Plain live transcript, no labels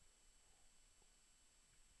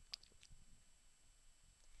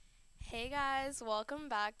Hey guys, welcome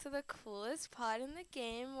back to the coolest pod in the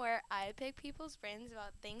game where I pick people's brains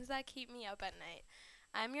about things that keep me up at night.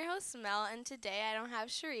 I'm your host Mel, and today I don't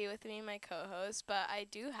have Cherie with me, my co host, but I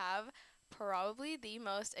do have probably the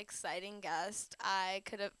most exciting guest I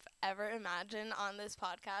could have ever imagined on this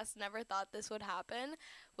podcast. Never thought this would happen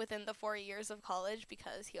within the 4 years of college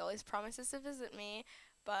because he always promises to visit me.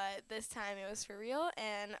 But this time it was for real,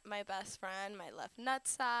 and my best friend, my left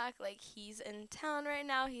nutsack, like he's in town right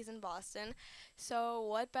now. He's in Boston. So,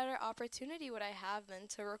 what better opportunity would I have than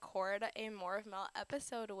to record a More of Mel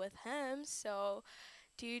episode with him? So,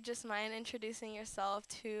 do you just mind introducing yourself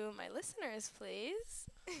to my listeners, please?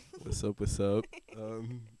 What's up? What's up?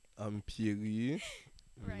 I'm Pierry,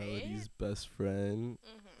 Right? Melody's best friend.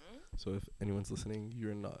 Mm-hmm. So if anyone's listening,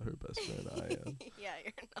 you're not her best friend. I am. Yeah,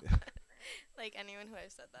 you're Yeah. not. Like anyone who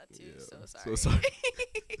I've said that to, Yeah. so So sorry.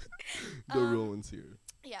 sorry. The real um, one's here.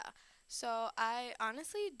 Yeah. So I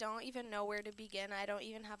honestly don't even know where to begin. I don't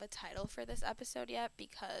even have a title for this episode yet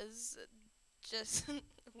because just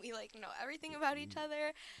we like know everything about each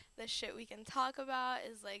other. The shit we can talk about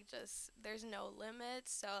is like just there's no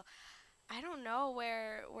limits. So I don't know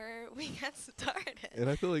where we get started. And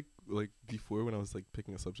I feel like before when I was like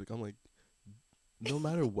picking a subject, I'm like, no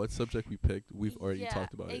matter what subject we picked, we've already Yeah,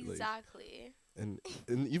 talked about it. Like, exactly. and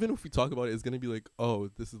and even if we talk about it, it's gonna be like, oh,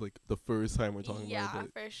 this is like the first time we're talking Yeah, about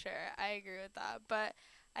it. for sure. I agree with that. But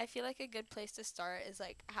I feel like a good place to start is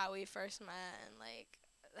like how we first met and like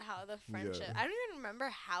how the But friendship. yeah, I don't even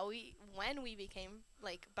remember when we became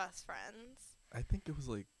like best friends. I think it was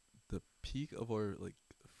like the peak of our like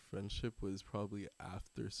friendship was probably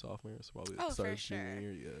after sophomore, so probably like Oh, start for of junior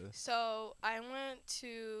sure. year. Yeah. So I went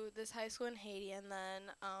to this high school in Haiti, and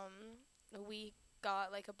then we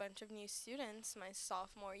got like a bunch of new students my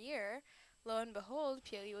sophomore year. Lo and behold,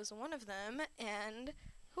 Pierry was one of them, and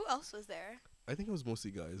who else was there? I think it was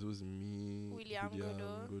mostly guys. It was me, William William,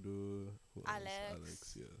 Godot, Godo, who else? Alex,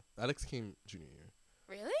 Alex. yeah. Alex came junior year.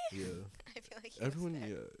 Really? Yeah. I feel like he was Everyone, there.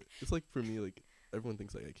 yeah. It's like for me, like everyone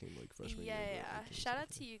thinks like I came like freshman Yeah, year, but I yeah. came Shout out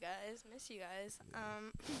to sophomore. you guys. Miss you guys.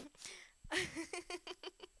 Yeah.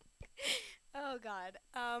 Oh God.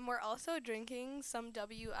 We're also drinking some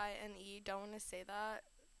WINE. Don't want to say that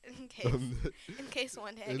in case Um, in case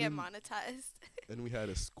one day I and get then monetized. and we had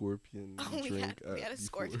a scorpion Oh, drink we at had a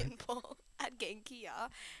before. scorpion bowl at Genki, yeah.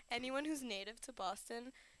 Anyone who's native to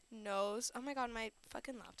Boston knows. Oh my God, my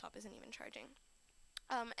fucking laptop isn't even charging.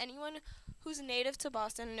 Anyone who's native to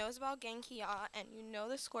Boston knows about Genki, and you know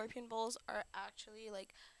the scorpion bowls are actually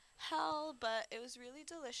like hell, but it was really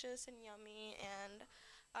delicious and yummy,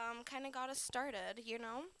 and kind of got us started, you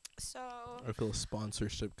know. So I feel a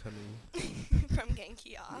sponsorship coming. from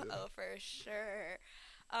Genki, Yeah. oh for sure.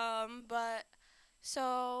 But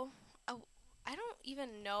so I don't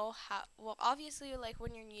even know how. Well, obviously, like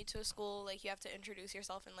when you're new to a school, like you have to introduce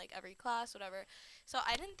yourself in like every class, whatever. So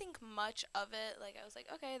I didn't think much of it. Like I was like,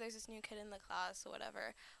 okay, there's this new kid in the class, or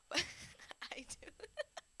whatever. But I do.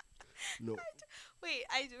 No. Wait,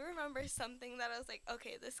 I do remember something that I was like,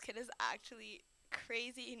 okay, this kid is actually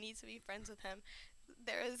crazy. You need to be friends with him.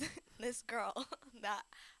 There was this girl that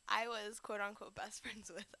I was quote unquote best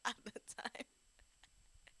friends with at the time.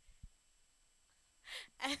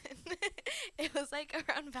 And it was like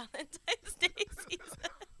around Valentine's Day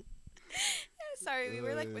season. Sorry, we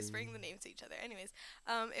were like whispering the names to each other. Anyways,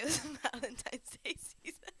 it was Valentine's Day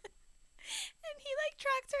season, and he like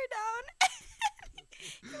tracked her down.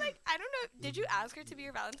 He like I don't know. Did you ask her to be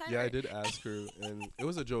your Valentine? Yeah, Or I did ask her, and it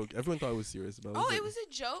was a joke. Everyone thought it was serious, but I was oh, like, it was a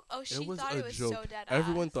joke. Oh, she it was thought a it was joke. so dead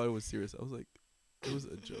Everyone ass. thought it was serious. I was like, it was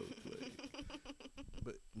a joke. Like,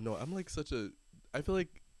 but no, I'm like such a. I feel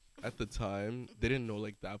like at the time they didn't know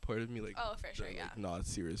like that part of me, like Oh, for sure, the yeah. like not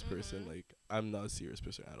serious person. Mhm. Like I'm not a serious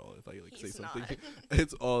person at all. If I like say He's something, not.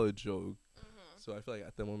 it's all a joke. Mhm. So I feel like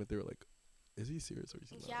at that moment they were like, is he serious or is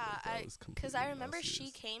he not? Yeah, Like that was cause completely I not remember she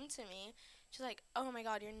serious. came to me. She's like, "Oh my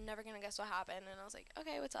God, you're never gonna guess what happened." And I was like,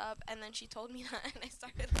 "Okay, what's up?" And then she told me that, and I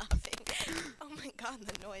started laughing. Oh my God,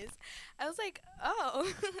 the noise! I was like,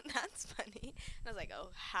 "Oh, that's funny." And I was like, "Oh,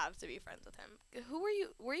 have to be friends with him." Who were you?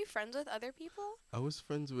 Were you friends with other people? I was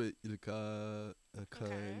friends with Ilka, Okay,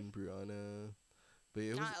 Akan, Brianna, but it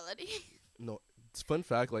was not Elodie. no. It's fun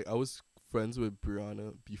fact. Like I was friends with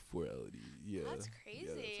Brianna before Elodie. Yeah, That's yeah, that's crazy.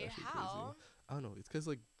 actually crazy. How? I don't know. It's cause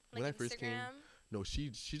like Like when I first came, Instagram? no, she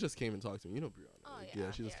just came and talked to me. You know Brianna. Oh Like yeah,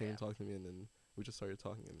 yeah, she just yeah, came yeah. and talked to me, and then we just started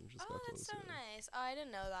talking and just Oh, got that's close. so Yeah, nice. Oh, I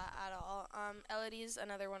didn't know that at all. Elodie's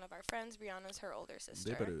another one of our friends. Brianna's her older sister.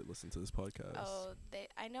 they better listen to this podcast. Oh,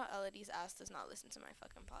 I know Elodie's ass does not listen to my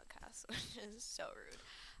fucking podcast, which is so rude.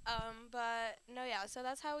 But no, yeah. So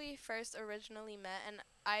that's how we first originally met, and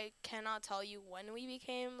I cannot tell you when we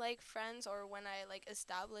became like friends or when I like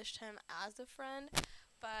established him as a friend.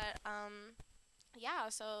 But yeah.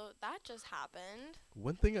 So that just happened.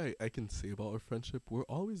 One thing I can say about our friendship, we're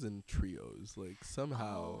always in trios, like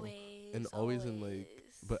somehow, and Always, always in like. always.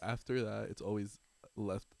 But after that, it's always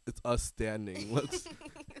left. It's us standing. Let's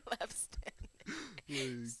Left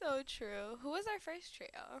standing. like. So true. Who was our first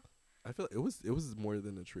trio? I feel like it was more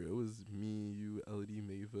than a trio. It was me, you, Elodie,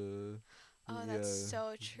 Mava. Oh, that's Yeah,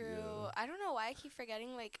 so true. yeah. I don't know why I keep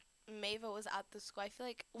forgetting like Mava was at the school. I feel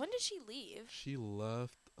like when did she leave? She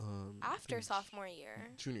left. I After think sophomore year.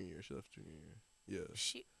 junior year. She left junior year. Yeah.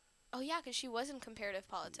 She Oh yeah, cuz she was in comparative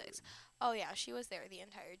politics. Oh yeah, she was there the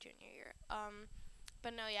entire junior year.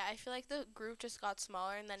 But no, yeah, I feel like the group just got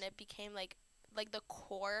smaller and then it became like the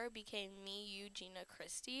core became me, you, Gina,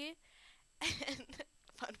 Christy. And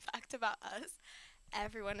fun fact about us,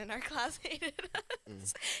 everyone in our class hated Mm.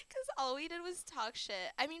 us because all we did was talk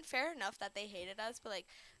shit. I mean, fair enough that they hated us, but like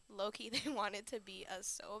low-key they wanted to beat us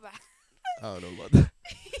so bad. I don't know about that.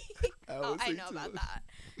 Oh, would I say know too about much. that.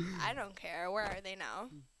 I don't care. Where are they now?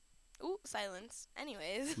 Ooh, silence.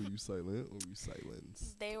 Anyways, Were you silent or were you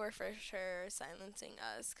silenced? they were for sure silencing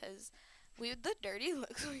us because the dirty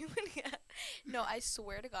looks we would get. No, I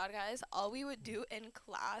swear to God, guys, all we would do in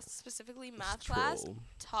class, specifically math Just class, troll.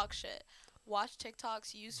 talk shit. Watch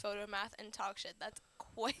TikToks, use photo math, and talk shit. That's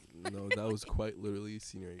quite. No, that was quite literally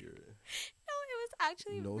senior year. No, it was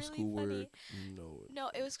actually No really schoolwork. funny. No. No,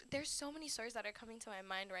 it was. There's so many stories that are coming to my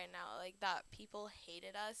mind right now, like that people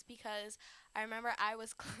hated us because I remember I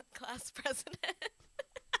was class president.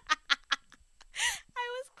 I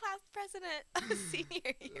was class president of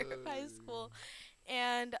senior year of high school,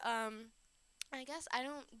 and I guess I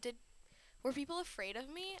don't did. Were people afraid of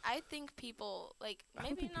me? I think people like I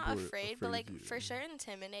don't maybe think not people were afraid, but afraid like of you. for sure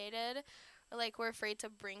intimidated, or like were afraid to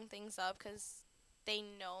bring things up because they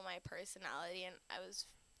know my personality, and I was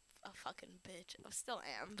a fucking bitch. I still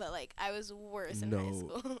am, but like I was worse in high No.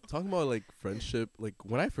 school. Talking about like friendship, like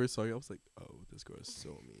when I first saw you, I was like, "Oh, this girl is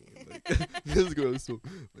so mean." Like, this girl is so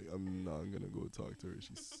like, I'm not gonna go talk to her.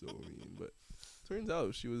 She's so mean. But turns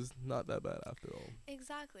out she was not that bad after all.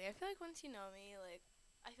 Exactly. I feel like once you know me, like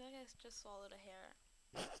I feel like I just swallowed a hair.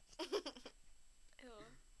 Ew.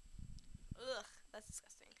 Ugh, that's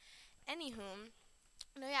disgusting. Anywho,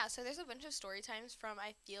 no, yeah, so there's a bunch of story times from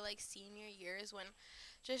I feel like senior years when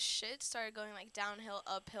just shit started going like downhill,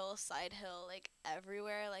 uphill, side hill, like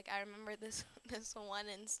everywhere. Like I remember this this one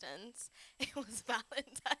instance. It was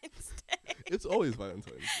Valentine's Day. It's always Valentine's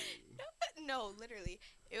Day. No, literally.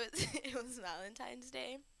 It was it was Valentine's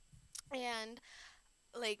Day. And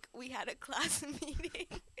like we had a class meeting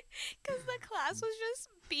because the class was just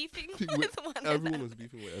beefing with one Everyone another. was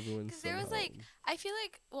beefing with everyone. Because there was like, I feel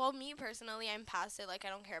like, well, me personally, I'm past it. Like, I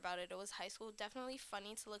don't care about it. It was high school. Definitely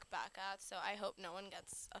funny to look back at. So I hope no one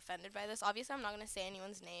gets offended by this. Obviously, I'm not going to say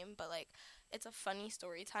anyone's name, but like, it's a funny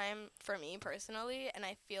story time for me personally. And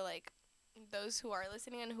I feel like those who are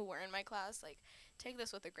listening and who were in my class, like, take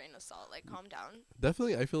this with a grain of salt. Like, calm down.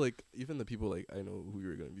 Definitely, I feel like even the people like I know who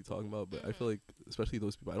you're gonna be talking about, but I feel like especially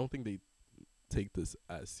those people, I don't think they take this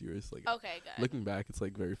as serious. Like Okay, good. looking back, it's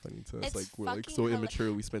like very funny to us. It's Like we're like fucking so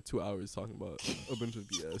immature. We spent 2 hours talking about a bunch of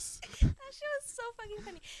BS. That shit was so fucking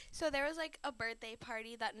funny. So there was like a birthday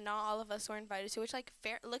party that not all of us were invited to, which like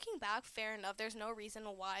looking back, fair enough. There's no reason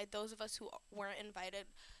why those of us who weren't invited,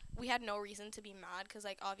 we had no reason to be mad because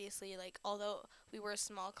like obviously like although we were a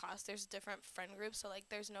small class, there's different friend groups, so like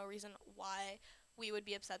there's no reason why we would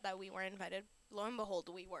be upset that we weren't invited. Lo and behold,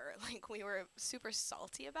 we were. Like, we were super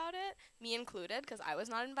salty about it, me included, because I was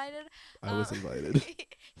not invited. I was invited.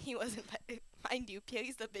 He was invited. Mind you,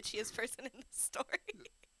 Pierry's the bitchiest person in the story.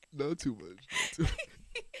 Not too much.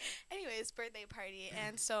 Anyways, birthday party.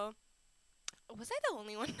 And so, was I the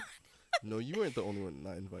only one? No, you weren't the only one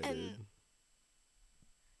not invited. And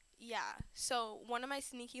yeah. So, one of my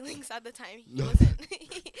sneaky links at the time, No.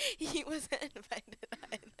 he wasn't invited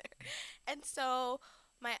either. And so,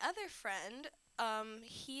 my other friend,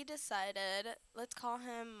 he decided, let's call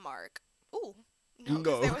him Mark. Ooh. No,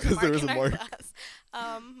 because there was a in our Mark.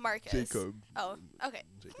 class. Marcus. Jacob. Oh, okay.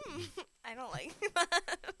 Jacob. I don't like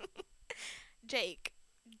that. Jake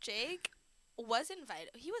was invited.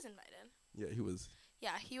 He was invited. Yeah, he was.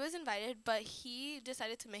 Yeah, he was invited, but he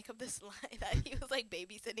decided to make up this lie that he was like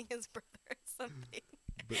babysitting his brother or something.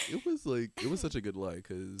 But it was such a good lie,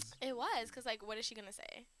 cause It was, because like, what is she gonna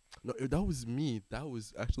say? no, that was me. That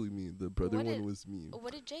was actually me. The brother one was me.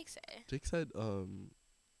 What did Jake say? Jake said,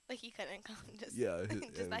 Like he couldn't come. Just yeah,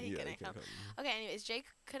 just that he yeah, couldn't come. Okay, anyways, Jake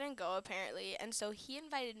couldn't go apparently, and so he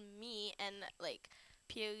invited me and like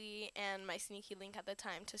Pierry and my sneaky link at the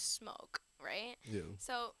time to smoke, right? Yeah.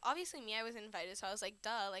 So obviously me, I was invited, so I was like,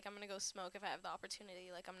 duh, like I'm gonna go smoke if I have the opportunity.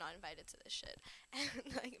 Like I'm not invited to this shit.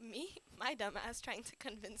 And like me, my dumb ass trying to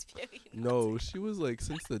convince Pierry not No, to. she was like,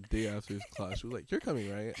 since the day after class, she was like, "You're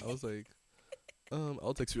coming, right?" I was like,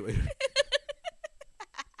 I'll text you later.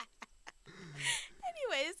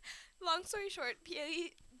 Anyways, long story short,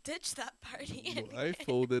 Pierry ditched that party. No, And I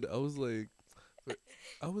folded. I was like,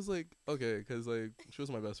 okay, 'cause like she was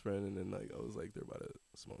my best friend, and then like I was like, they're about to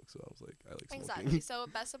smoke, so I was like, I like smoking. exactly. So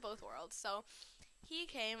best of both worlds. So he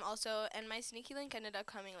came also, and my sneaky link ended up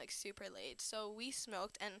coming like super late. So we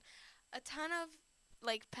smoked, and a ton of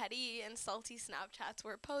like petty and salty Snapchats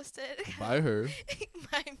were posted By her.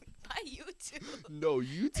 by you two. No,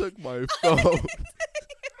 you took my phone.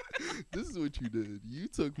 This is what you did. You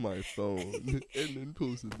took my phone and then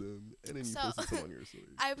posted them, and then you So, posted some on your story.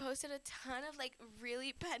 I posted a ton of like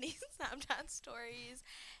really petty Snapchat stories,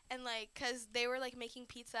 and like, cause they were like making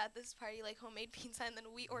pizza at this party, like homemade pizza, and then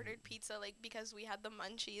we ordered pizza like because we had the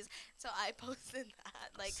munchies. So I posted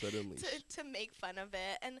that like Suddenly, to make fun of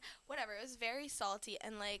it and whatever. It was very salty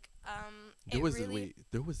and like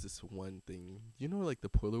there was this one thing. You know, like the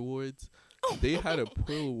Pearl Awards. They had a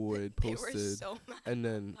Pearl Award They were posted, so mad and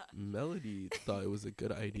then about that. Melody thought it was a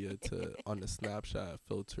good idea to on the Snapchat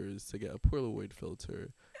filters to get a Pearl Award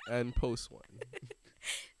filter and post one.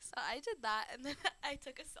 So I did that, and then I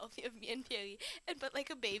took a selfie of me and Pierry and put like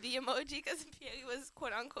a baby emoji because Pierry was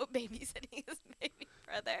quote unquote babysitting his baby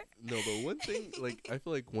brother. No, but one thing, like, I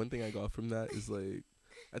feel like one thing I got from that is like,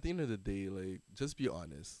 at the end of the day, like, just be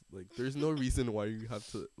honest. Like, there's no reason why you have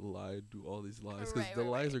to lie, do all these lies, because Right, the right,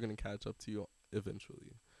 lies right. are gonna catch up to you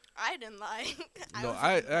eventually. I didn't lie. No, was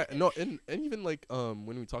I no, and even like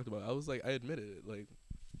when we talked about it, I was like, I admitted it. Like,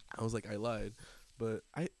 I was like, I lied, but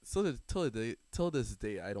I still till this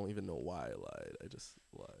day, I don't even know why I lied. I just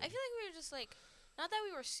lied. I feel like we were just like, not that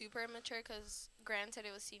we were super immature, because granted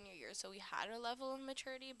it was senior year, so we had a level of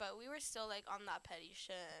maturity, but we were still like on that petty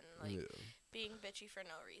shit and like Yeah. being bitchy for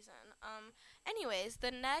no reason. Anyways,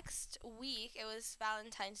 the next week it was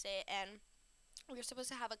Valentine's Day, and we were supposed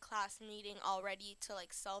to have a class meeting already to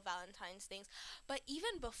like sell Valentine's things, but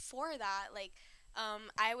even before that, like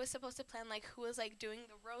I was supposed to plan like who was like doing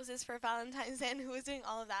the roses for Valentine's Day and who was doing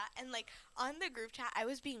all of that, and like on the group chat I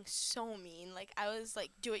was being so mean, like I was like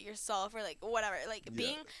do it yourself or like whatever, like Yeah.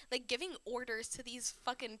 being like giving orders to these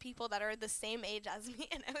fucking people that are the same age as me,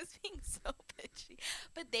 and I was being so bitchy,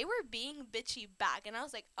 but they were being bitchy back, and I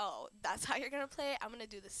was like, oh, that's how you're gonna play it? I'm gonna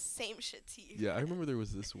do the same shit to you. Yeah, I remember there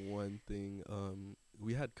was this one thing.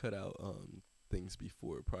 We had cut out things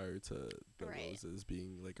before prior to the Right. roses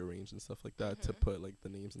being like arranged and stuff like that to Mhm. put like the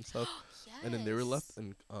names and stuff, Yes. and then they were left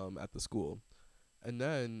in at the school, and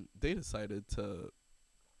then they decided to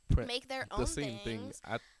print make their own the same thing things.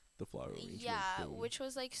 at the flower arrangement Yeah, thing. which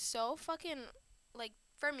was like so fucking like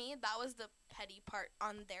for me that was the petty part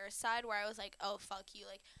on their side where I was like, oh fuck you,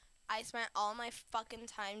 like I spent all my fucking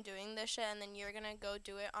time doing this shit and then you're gonna go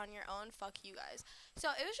do it on your own. Fuck you guys. So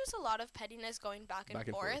it was just a lot of pettiness going back and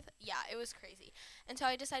forth. Yeah, it was crazy. And so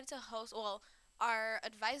I decided to host. Well, our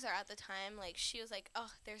advisor at the time, like she was like,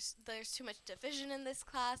 oh, there's too much division in this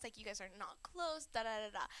class. Like you guys are not close. Da da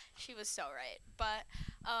da da. She was so right. But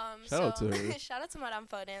Shout out to her. shout out to Madame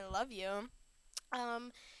Foden. Love you.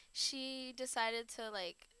 She decided to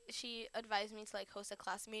like she advised me to like host a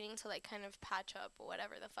class meeting to like kind of patch up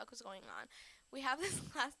whatever the fuck was going on. We have this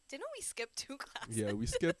class. Didn't we skip 2 classes? Yeah, we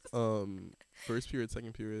skipped first period,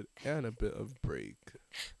 second period, and a bit of break.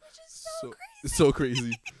 Which is so crazy. It's so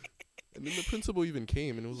crazy. And then the principal even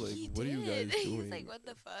came and was like, He "What are you guys did. doing?" He's like, what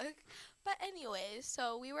the fuck? But anyways,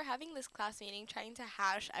 so we were having this class meeting trying to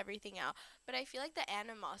hash everything out. But I feel like the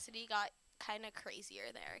animosity got kind of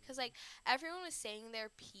crazier there. Because, like, everyone was saying their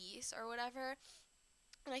piece or whatever.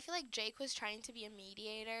 And I feel like Jake was trying to be a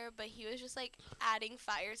mediator, but he was just, like, adding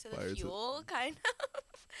fire to the fuel, kind of.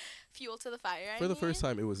 Fuel to the fire, For the first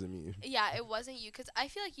time, it wasn't me. Yeah, it wasn't you, because I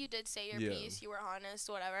feel like you did say your piece, you were honest,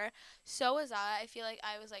 whatever. So was I. I feel like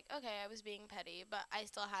I was like, okay, I was being petty, but I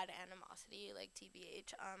still had animosity, like,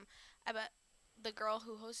 TBH. But the girl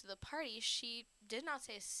who hosted the party, she did not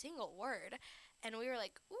say a single word, and we were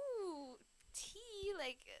like, ooh, tea,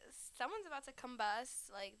 like, someone's about to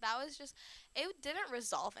combust. Like, that was just, it didn't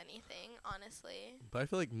resolve anything, honestly. But I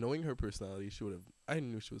feel like knowing her personality, she would have. I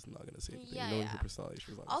knew she was not gonna say anything. Yeah, knowing yeah. her personality,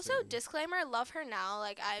 she was not. Also, gonna say anything. disclaimer: love her now.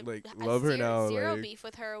 Like I Like, love her now, Zero like, beef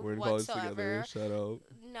with her We're in college whatsoever. together. Shout out.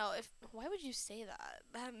 No, why would you say that?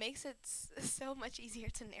 That makes it so much easier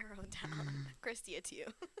to narrow down. Christy, it's you.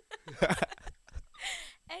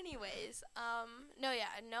 Anyways, no, yeah,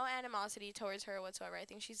 no animosity towards her whatsoever. I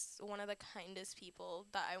think she's one of the kindest people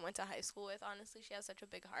that I went to high school with. Honestly, she has such a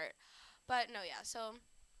big heart. But no, yeah, so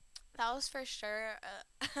that was for sure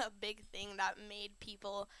a big thing that made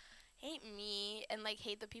people hate me and like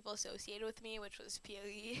hate the people associated with me, which was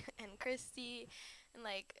Pierry and Christy, and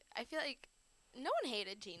like I feel like no one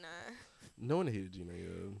hated Gina. No one hated Gina.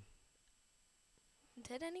 Yeah.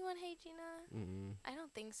 Did anyone hate Gina? Mm. I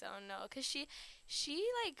don't think so. No, cause she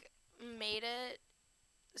like made it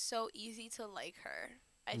so easy to like her.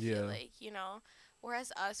 I feel Yeah. like,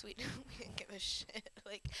 whereas us, we didn't give a shit.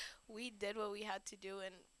 Like we did what we had to do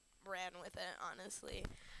and ran with it, honestly.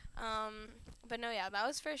 But no, yeah, that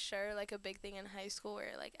was for sure like a big thing in high school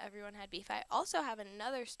where like everyone had beef. I also have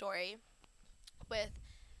another story with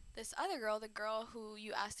this other girl, the girl who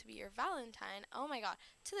you asked to be your Valentine. Oh my god.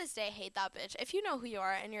 To this day, I hate that bitch. If you know who you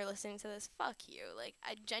are and you're listening to this, fuck you. Like,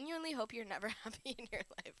 I genuinely hope you're never happy in your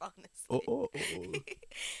life, Oh, honestly. oh, oh.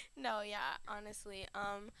 No, yeah, honestly.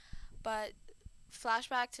 But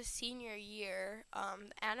flashback to senior year,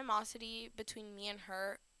 animosity between me and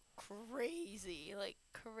her, crazy. Like,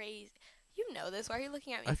 crazy. You know this. Why are you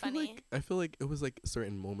looking at me funny? I feel like it was like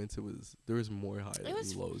certain moments. There was more high It than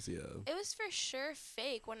was lows. Yeah. It was for sure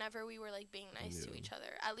fake whenever we were like being nice to Yeah. each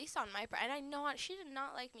other. At least on my part. And I know she did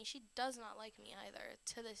not like me. She does not like me either.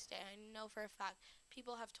 To this day, I know for a fact.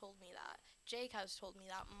 People have told me that. Jake has told me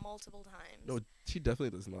that multiple times. No, she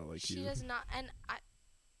definitely does not like She you. does not, and I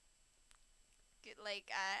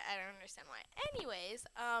don't understand why. Anyways,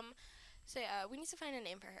 so yeah, we need to find a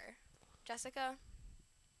name for her. Jessica.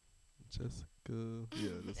 Jessica. Yeah.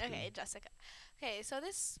 Jessica. Okay, Jessica. Okay, so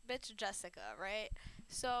this bitch Jessica, right?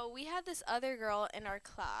 So we had this other girl in our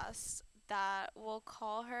class that we'll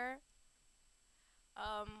call her.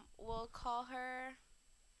 We'll call her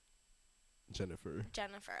Jennifer.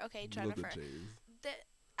 Jennifer. Okay, Love the Jennifer. J's.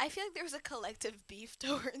 I feel like there was a collective beef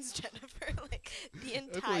towards Jennifer. Like the I feel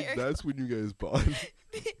entire like that's when you guys bond.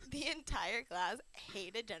 the entire class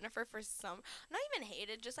hated Jennifer for not even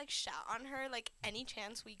hated, just like shout on her like any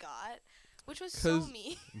chance we got, which was so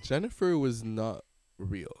mean. Jennifer was not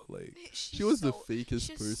real. Like she was the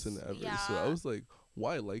fakest person ever. Yeah. So I was like,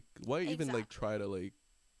 why even like Exactly. try to like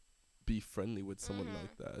be friendly with someone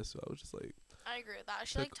like that? So I was just like, I agree with that.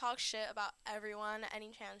 She like talked shit about everyone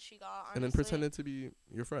any chance she got. Honestly. And then pretended to be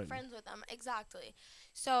your friend. Friends with them, exactly.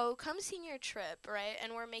 So come senior trip, right?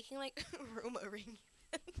 And we're making like room arrangements.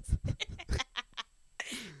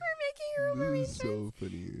 We're making room arrangements. This is so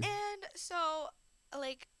funny. And so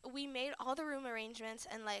like we made all the room arrangements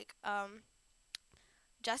and like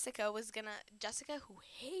Jessica who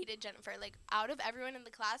hated Jennifer, like out of everyone in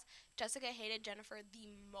the class, Jessica hated Jennifer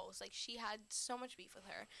the most. Like she had so much beef with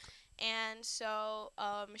her. And so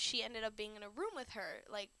she ended up being in a room with her,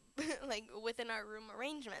 like like within our room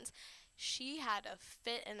arrangements. She had a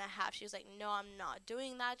fit and a half. She was like, "No, I'm not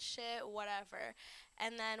doing that shit, whatever."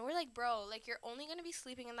 And then we're like, "Bro, like you're only going to be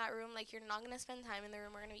sleeping in that room. Like you're not going to spend time in the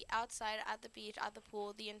room. We're going to be outside at the beach, at the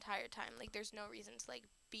pool the entire time. Like there's no reason to like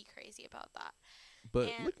be crazy about that." But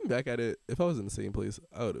looking back at it, if I was in the same place,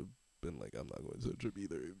 I would have been like, I'm not going to a trip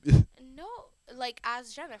either. No, like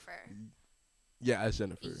as Jennifer. Yeah, as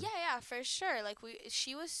Jennifer. Yeah, for sure. Like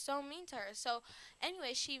she was so mean to her. So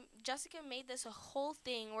anyway, Jessica made this a whole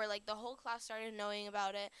thing where like the whole class started knowing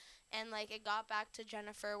about it, and like it got back to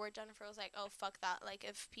Jennifer where Jennifer was like, "Oh fuck that! Like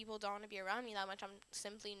if people don't want to be around me that much, I'm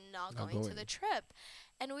simply not going to the trip."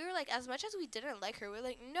 And we were like, as much as we didn't like her, we were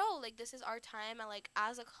like, "No, like this is our time," and like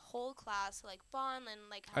as a whole class, like bond and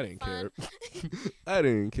like have I didn't fun. care. I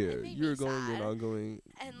didn't care. You're going, sad. you're not going.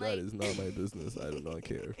 And that is not my business. I do not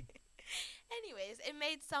care. Anyways, it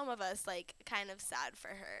made some of us like kind of sad for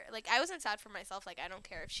her. Like I wasn't sad for myself, like I don't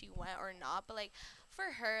care if she went or not, but like for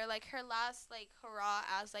her, like her last like hurrah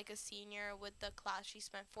as like a senior with the class she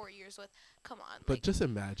spent 4 years with. Come on. But like, just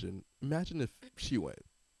imagine if she went.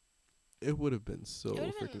 It would have been so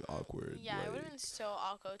freaking awkward. Yeah, it would have been so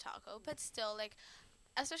awkward taco. But still, like,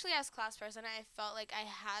 especially as class president, I felt like I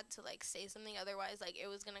had to like say something, otherwise like it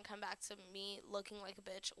was gonna come back to me looking like a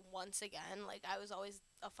bitch once again. Like I was always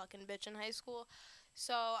a fucking bitch in high school,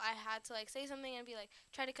 so I had to like say something and be like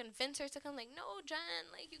try to convince her to come. Like, no, Jen,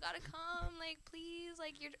 like you gotta come, like please,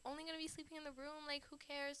 like you're only gonna be sleeping in the room, like who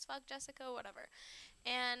cares, fuck Jessica, whatever.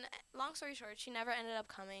 And long story short, she never ended up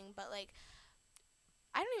coming, but like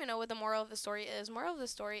I don't even know what the moral of the story is. Moral of the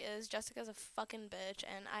story is Jessica's a fucking bitch,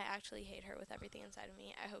 and I actually hate her with everything inside of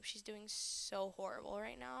me. I hope she's doing so horrible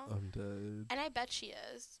right now. I'm dead. And I bet she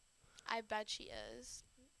is. I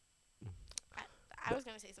was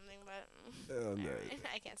going to say something, but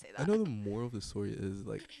I can't say that. I know the moral of the story is,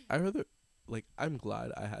 like, I'm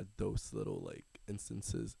glad I had those little, like,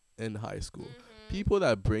 instances in high school. Mhm. People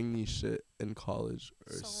that bring me shit in college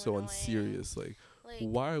are So so annoying. unserious. Like, Like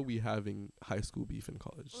why are we having high school beef in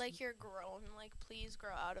college? you're grown. Like please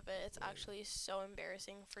grow out of it. It's Like, actually so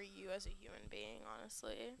embarrassing for you as a human being,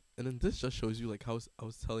 honestly. and then this just shows you, like, how I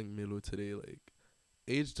was telling Milo today, like,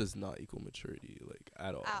 age does not equal maturity, like,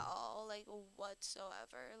 at all. At all, like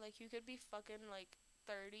whatsoever. Like you could be fucking like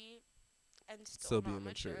 30 and still Still not being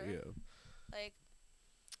mature, mature. yeah. Like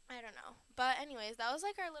I don't know. But anyways, that was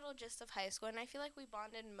like our little gist of high school, and I feel like we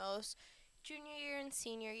bonded most junior year and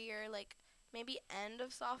senior year, like maybe end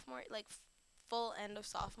of sophomore, like full end of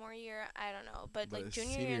sophomore year. I don't know, but like But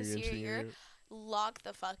junior year senior and year and senior senior year, year, lock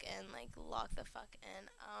the fuck in, like lock the fuck in.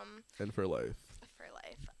 and for life. For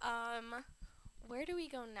life. Where do we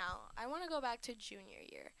go now? I want to go back to junior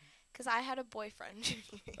year, cause I had a boyfriend junior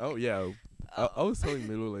year. Oh yeah, I Oh. was telling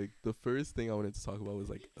Milo, like, the first thing I wanted to talk about was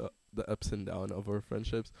like the ups and downs of our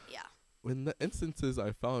friendships. Yeah. When the instances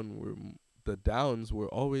I found were the downs were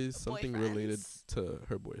always something related Boyfriends. to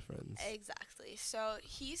her boyfriends. Exactly. So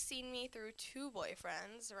he's seen me through two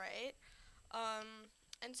boyfriends, right?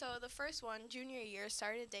 And so the first one, junior year,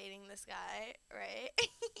 started dating this guy, right?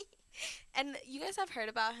 And you guys have heard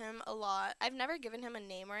about him a lot. I've never given him a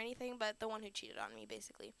name or anything, but the one who cheated on me,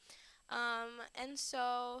 basically. And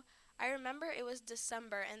so I remember it was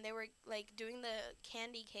December, and they were like doing the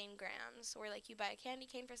candy cane grams, where like you buy a candy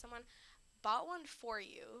cane for someone, bought one for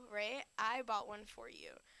you, right? I bought one for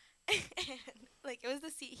you. And like it was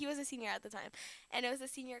he was a senior at the time, and it was a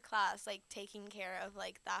senior class like taking care of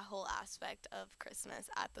like that whole aspect of Christmas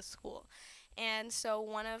at the school. And so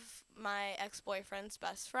one of my ex-boyfriend's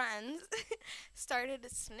best friends started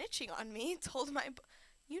snitching on me, told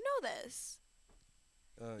you know this.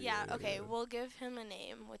 Yeah, Yeah, yeah, okay, yeah. we'll give him a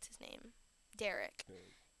name. What's his name? Derek.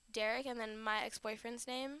 Okay. Derek, and then my ex-boyfriend's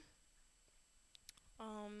name.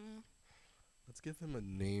 Um Let's give him a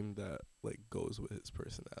name that like goes with his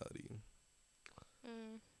personality.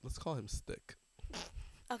 mm, Let's call him Stick.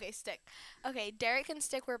 Okay, Stick. Okay, Derek and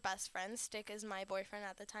Stick were best friends. Stick is my boyfriend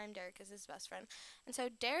at the time. Derek is his best friend. And so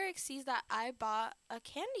Derek sees that I bought a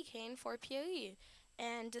candy cane for Pierry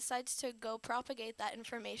and decides to go propagate that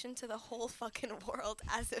information to the whole fucking world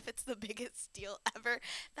as if it's the biggest deal ever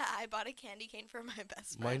that I bought a candy cane for my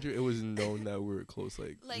best Mind friend. you, it was known that we were close.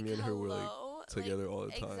 Like, Like, me and her were like hello? Like, together all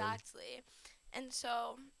the time. exactly. And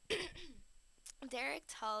so Derek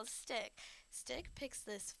tells Stick picks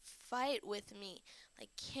this fight with me. Like,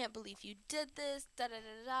 can't believe you did this, da da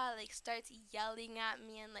da da. Like, starts yelling at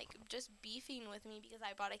me and, like, just beefing with me because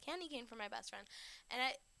I bought a candy cane for my best friend. And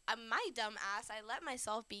my dumb ass, I let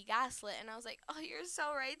myself be gaslit. And I was like, oh, you're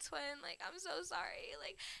so right, twin. Like, I'm so sorry.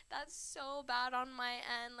 Like, that's so bad on my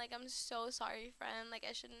end. Like, I'm so sorry, friend. Like,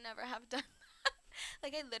 I should never have done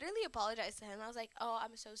like I literally apologized to him. I was like, "Oh,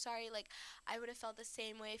 I'm so sorry. Like I would have felt the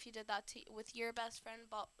same way if you did that with your best friend,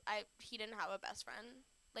 but he didn't have a best friend.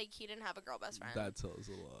 Like he didn't have a girl best friend." That tells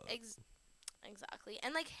a lot. Exactly.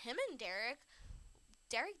 And like him and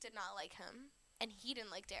Derek did not like him and he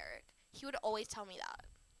didn't like Derek. He would always tell me that.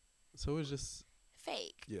 So it was just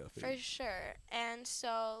Fake. yeah, For fake. sure. And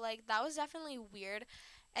so like that was definitely weird.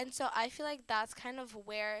 And so I feel like that's kind of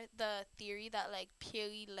where the theory that like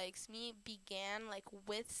Pierry likes me began, like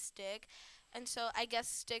with Stick. And so I guess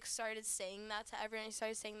Stick started saying that to everyone. He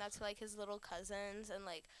started saying that to like his little cousins and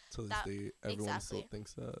like To this that day, everyone still exactly.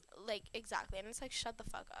 thinks that. Like exactly. And it's like shut the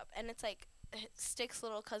fuck up. And it's like Stick's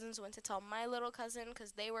little cousins went to tell my little cousin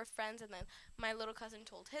because they were friends, and then my little cousin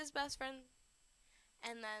told his best friend,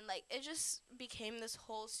 and then like it just became this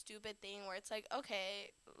whole stupid thing where it's like, okay,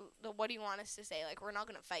 what do you want us to say? Like we're not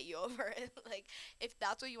gonna fight you over it. Like if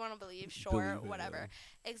that's what you want to believe, sure, Believe it, whatever.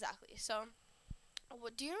 yeah. Exactly. So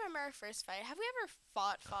what do you remember our first fight? Have we ever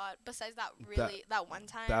fought besides that That that one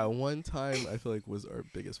time? that one time I feel like was our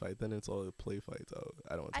biggest fight. Then it's all the play fights out.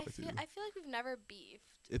 I don't want to talk to you. I feel like we've never beefed.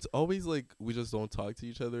 It's always like we just don't talk to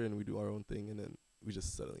each other and we do our own thing, and then we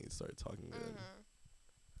just suddenly start talking again.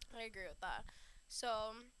 I agree with that. So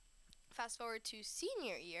fast forward to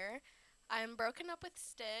senior year, I'm broken up with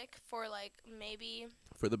Stick for like maybe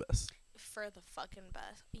For the best. for the fucking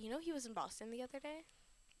best. You know he was in Boston the other day?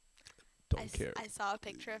 Don't care. I saw a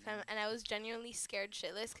picture of him and I was genuinely scared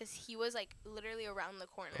shitless because he was like literally around the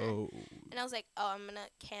corner. Oh. And I was like, oh, I'm gonna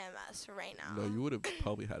KMS right now. No, you would have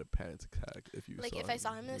probably had a panic attack if you like saw if him. I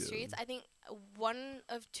saw him in the Yeah. streets, I think one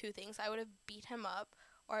of two things. I would have beat him up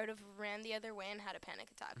or I would have ran the other way and had a panic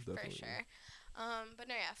attack Definitely. for sure. But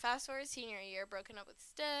no, yeah, fast forward senior year, broken up with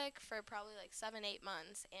Stick for probably like 7-8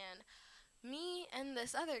 months, and me and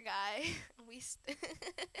this other guy,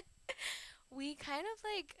 we kind of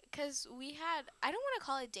like, cause we had, I don't want to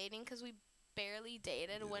call it dating, cause we barely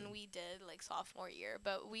dated when we did like sophomore year,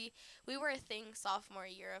 but we were a thing sophomore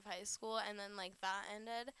year of high school, and then like that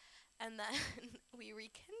ended, and then we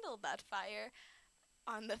rekindled that fire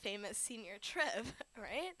on the famous senior trip,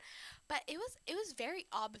 right? But it was very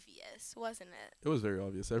obvious, wasn't it? It was very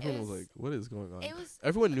obvious. It Everyone was was like, "What is going on?" it was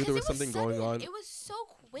Everyone knew because there it was was something sudden. going on. It was so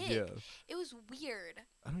quick. Yeah. It was weird.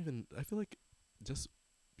 I feel like just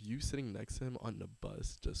you sitting next to him on the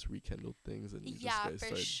bus just rekindled things, and you Yeah, just guys for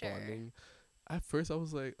started sure. bonding. At first, I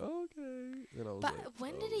was like, oh, "Okay," and I was But like,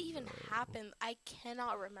 when "Oh, did it even no." happen? I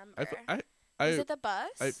cannot remember. I, Is it the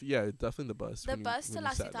bus? yeah, definitely the bus. The bus to when La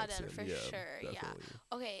you sat next to Citadel, him. for Yeah, sure, yeah. definitely.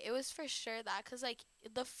 Okay, it was for sure that, because, like,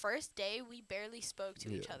 the first day, we barely spoke to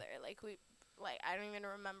each Yeah. other. Like, I don't even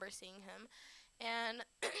remember seeing him. And,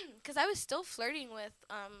 because I was still flirting with,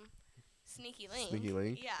 Sneaky Link. Sneaky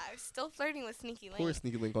Link. Yeah, I was still flirting with Sneaky Link. Poor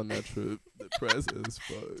Sneaky Link on that trip. Depressed as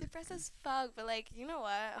fuck. Depressed as fuck, but, like, you know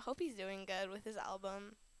what? I hope he's doing good with his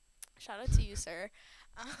album. Shout out to you, sir.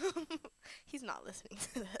 He's not listening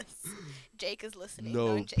to this. Jake is listening.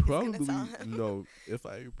 No, and Jake is probably gonna tell him. no. If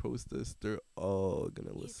I post this, they're all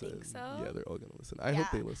gonna You listen. think so? Yeah, they're all gonna listen. I hope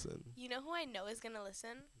Yeah. they listen. You know who I know is gonna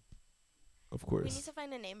listen? Of We need course, to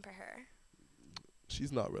find a name for her.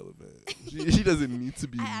 she's not relevant. she doesn't need to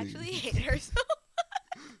be. I named. actually hate her so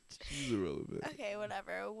much. She's irrelevant. Okay,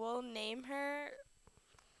 whatever. We'll name her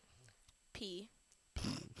P.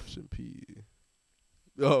 Pushing P.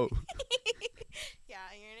 Oh, Yeah,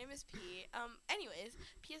 your name is P. Anyways,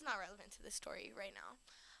 P is not relevant to this story right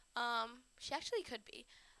now. She actually could be.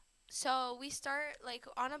 So we start like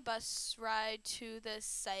on a bus ride to this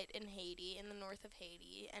site in Haiti, in the north of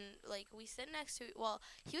Haiti, and like we sit next to. Well,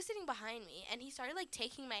 he was sitting behind me, and he started like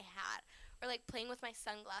taking my hat or like playing with my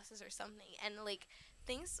sunglasses or something, and like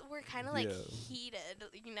things were kind of like Yeah. heated,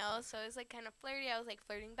 you know. So it was like kind of flirty. I was like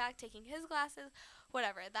flirting back, taking his glasses,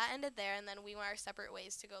 whatever. That ended there, and then we went our separate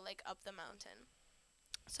ways to go like up the mountain.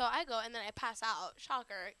 So I go, and then I pass out.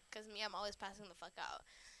 Shocker, because me, I'm always passing the fuck out.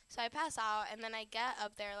 So I pass out, and then I get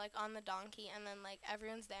up there, like, on the donkey, and then, like,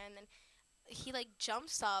 everyone's there, and then he, like,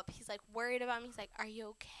 jumps up. He's, like, worried about me. He's like, are you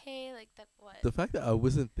okay? Like, that what? the fact that I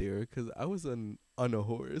wasn't there because I was on a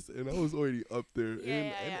horse and I was already up there,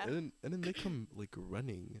 Yeah. and then they come like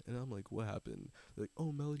running, and I'm like, "What happened?" They're like,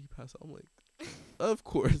 "Oh, Melody passed out." I'm like, "Of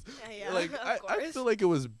course." Yeah, Like of I course. feel like it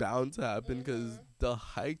was bound to happen because Mhm. the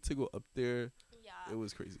hike to go up there, Yeah. it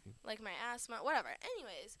was crazy. Like, my asthma, whatever.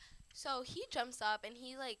 Anyways, so he jumps up, and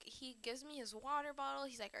he gives me his water bottle.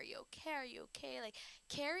 He's like, are you okay? Are you okay? Like,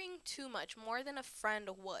 caring too much, more than a friend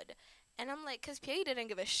would. And I'm like, because Pierre didn't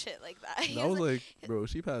give a shit like that. And I was like, "Bro,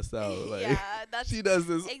 she passed out." Like, yeah, that's she does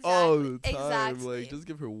this all the exactly- time. exactly. Like, just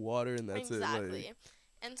give her water and that's exactly. it. Like,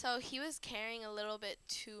 And so he was caring a little bit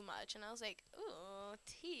too much, and I was like, ooh,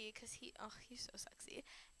 T, because he's so sexy.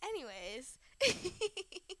 Anyways,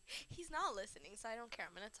 he's not listening, so I don't care.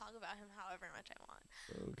 I'm going to talk about him however much I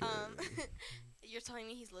want. okay. You're telling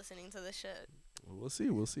me he's listening to this shit. Well, we'll see.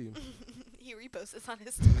 We'll see. He reposts this on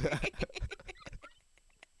his story.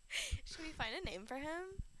 Should we find a name for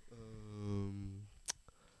him?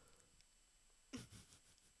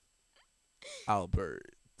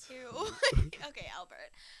 Albert. Ew. Okay,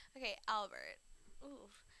 Albert. Okay, Albert. Ooh,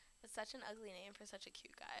 that's such an ugly name for such a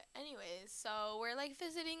cute guy. Anyways, so we're like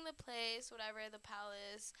visiting the place, whatever, the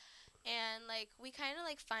palace, and like we kind of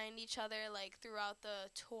like find each other like throughout the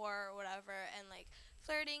tour or whatever, and like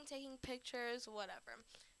flirting, taking pictures, whatever.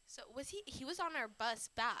 So he was on our bus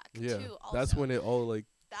back Yeah, too. Also, that's when it all like.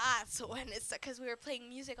 That's when it's because we were playing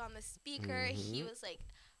music on the speaker. He Mhm. was like,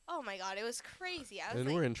 "Oh my god, it was crazy." I was And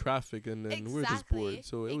like, we're in traffic, and then we're just Exactly, bored.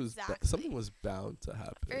 So it was exactly. something was bound to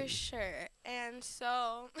happen. For sure. And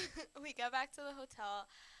so we got back to the hotel.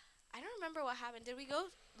 I don't remember what happened. Did we go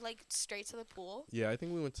like straight to the pool? Yeah, I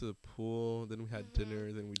think we went to the pool. Then we had Mhm.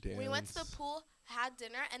 dinner. Then we danced. We went to the pool, had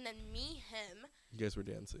dinner, and then him, You guys were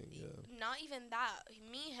dancing. Yeah. not even that,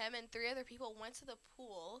 him, and 3 other people went to the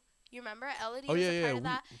pool. You remember? Elodie Oh was yeah, a yeah. part of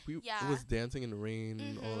that. We Yeah. It was dancing in the rain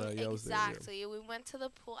and all that. Yeah, I was there. Yeah. Exactly. We went to the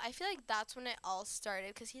pool. I feel like that's when it all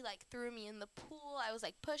started because he like threw me in the pool. I was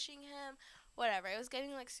like pushing him, whatever. It was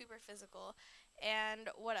getting like super physical, and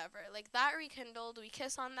whatever. Like that rekindled. We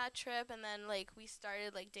kissed on that trip, and then like we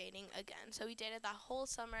started like dating again. So we dated that whole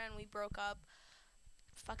summer, and we broke up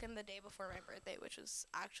fucking the day before my birthday, which was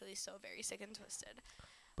actually so very sick and twisted.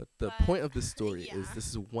 But the But- point of this story is yeah. this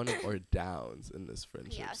is one of our downs in this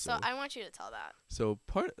friendship. Yeah. So I want you to tell that. So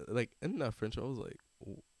part like in that friendship, I was like,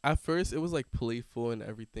 at first it was like playful and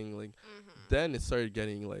everything. Like then it started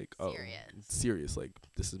getting like Serious. serious. Like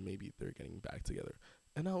this is maybe they're getting back together,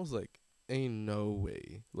 and I was like, ain't no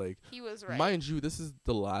way. Like, He was right. mind you, this is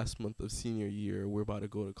the last month of senior year. We're about to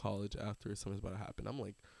go to college after something's about to happen. I'm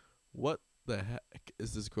like, what the heck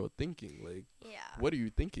is this girl thinking? Like, Yeah. what are you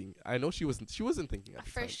thinking? I know she wasn't thinking at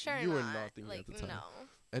the For time. sure You not. were not thinking like, at the time. No.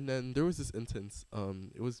 And then there was this instance.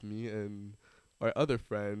 It was me and our other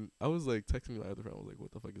friend. I was like texting my other friend. I was like,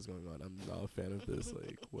 what the fuck is going on? I'm not a fan of this.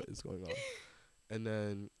 Like, what is going on? And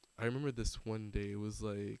then I remember this one day. It was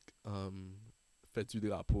like Fête du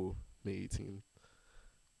Drapeau, May 18th.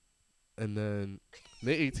 And then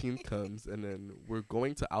May 18th comes, and then we're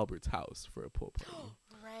going to Albert's house for a pool party.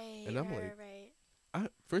 Right. And I'm right, like,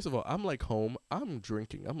 right. first of all, I'm like home. I'm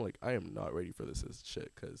drinking. I'm like, I am not ready for this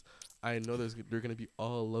shit because I know they're gonna be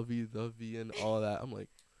all lovey-dovey and all that. I'm like,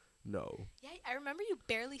 no. Yeah, I remember you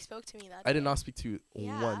barely spoke to me that day. I did not speak to you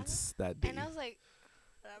Yeah. once that day. And I was like,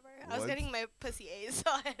 whatever. I was Once? getting my pussy A's, so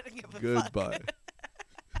I had to give a Goodbye.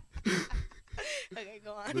 fuck. Okay,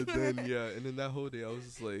 go on. But then yeah, and then that whole day I was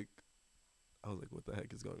just like, what the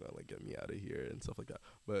heck is going on? Like, get me out of here and stuff like that.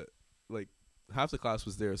 But like half the class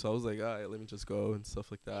was there, so I was like, all right, let me just go and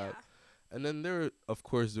stuff like that. Yeah. And then they were, of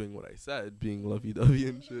course, doing what I said, being lovey-dovey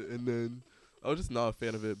and shit. And then I was just not a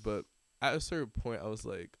fan of it. But at a certain point, I was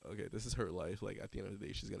like, okay, this is her life. Like, at the end of the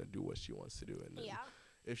day, she's going to do what she wants to do. And then Yeah.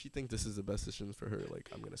 if she thinks this is the best decision for her, like,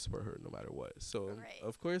 I'm going to support her no matter what. So, Right.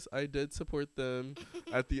 of course, I did support them.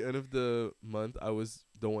 At the end of the month, I was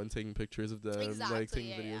the one taking pictures of them, Exactly, like, taking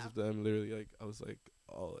yeah, videos yeah. of them. Literally, like, I was, like,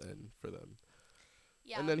 all in for them.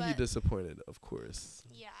 Yeah. And then he but- disappointed, of course.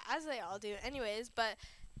 Yeah, as they all do. Anyways, but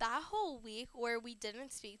that whole week where we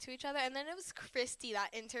didn't speak to each other, and then it was Christy that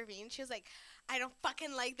intervened. She was like, I don't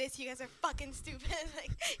fucking like this. You guys are fucking stupid.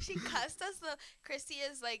 Like, she cussed us. Christy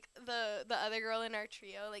is, like, the other girl in our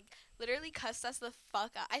trio. Like, literally cussed us the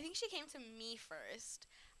fuck out. I think she came to me first.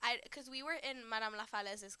 Because we were in Madame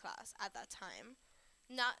Lafalaise's class at that time.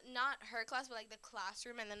 Not her class, but, like, the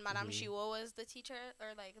classroom. And then Madame Chiwo was the teacher,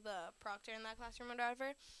 or, like, the proctor in that classroom or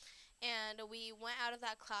whatever. And we went out of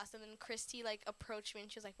that class, and then Christy, like, approached me,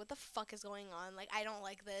 and she was like, what the fuck is going on? Like, I don't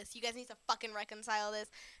like this. You guys need to fucking reconcile this.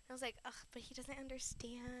 And I was like, ugh, but he doesn't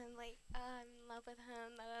understand. Like, I'm in love with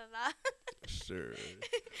him, da-da-da. Sure.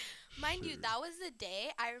 Mind you, that was the day,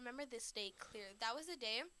 I remember this day clear. That was the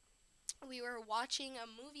day we were watching a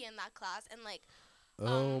movie in that class, and, like,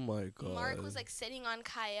 Oh, my God. Mark was, like, sitting on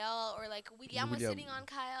Kyle, or, like, William was sitting on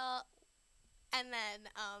Kyle. And then,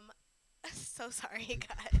 so sorry,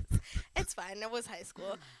 guys. It's fine. It was high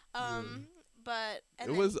school. But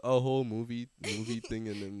it was a whole movie thing,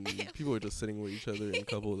 and then people were just sitting with each other and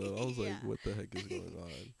coupled up. I was like, what the heck is going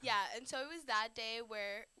on? Yeah, and so it was that day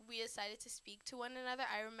where we decided to speak to one another.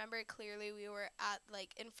 I remember it clearly. We were at,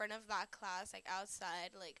 like, in front of that class, like,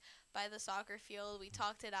 outside, like, by the soccer field. We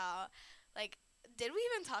talked it out. Like, did we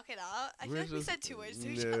even talk it out? I feel like we said 2 words to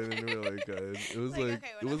each other. Yeah, and we were like, it was like,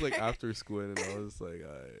 okay, it was like whatever. after school, and I was like,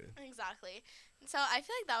 Exactly. So I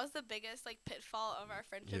feel like that was the biggest, like, pitfall of our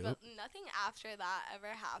friendship. Yep. But nothing after that ever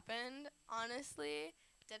happened, honestly.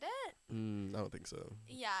 Did it? I don't think so.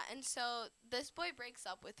 Yeah, and so this boy breaks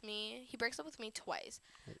up with me. He breaks up with me twice.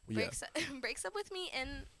 Yeah. Breaks up with me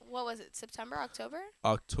in, what was it, September, October?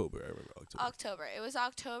 October, I remember October. October. It was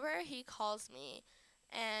October. He calls me,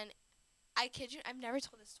 and I kid you, I've never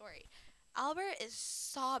told this story. Albert is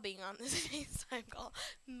sobbing on this FaceTime call.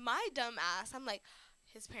 My dumb ass, I'm like,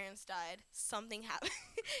 his parents died. Something happened.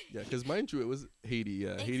 Yeah, because mind you, it was Haiti.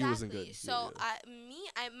 Yeah, Exactly. Haiti wasn't good. So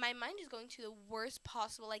yeah. my mind is going to the worst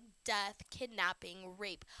possible, like, death, kidnapping,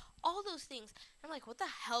 rape, all those things. I'm like, what the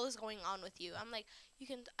hell is going on with you? I'm like,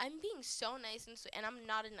 I'm being so nice, and I'm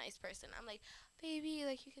not a nice person. I'm like, baby,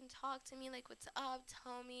 like, you can talk to me, like, what's up?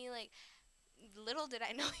 Tell me, like. Little did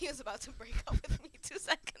I know he was about to break up with me 2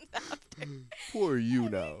 seconds after. Poor you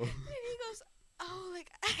now. And he goes, oh,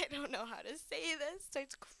 like, I don't know how to say this.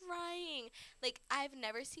 Starts crying. Like, I've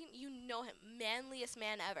never seen, you know him, manliest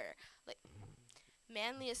man ever. Like,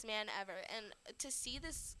 manliest man ever. And to see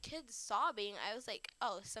this kid sobbing, I was like,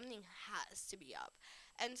 oh, something has to be up.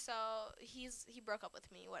 And so he broke up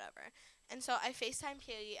with me, whatever. And so I FaceTime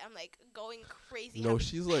Pierry. I'm, like, going crazy. No,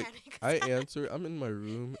 she's like, I answer. answer. I'm in my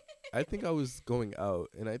room. I think I was going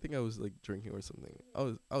out, and I think I was, like, drinking or something.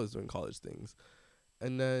 I was doing college things.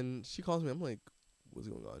 And then she calls me. I'm like, what's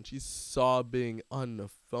going on? She's sobbing on the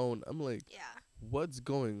phone. I'm like, Yeah. what's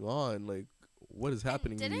going on? Like, what is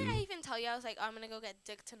happening to you? Didn't I even tell you I was like, oh, I'm going to go get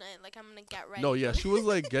dick tonight. Like, I'm going to get ready. No, yeah, she was,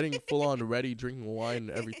 like, getting full on ready, drinking wine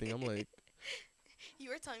and everything. I'm like. You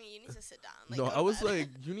were telling me you need to sit down. Like, No, go to I was bed. like,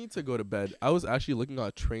 you need to go to bed. I was actually looking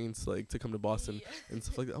at trains, like, to come to Boston and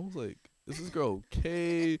stuff like that. I was like, is this girl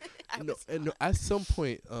okay? I No, was and not. at some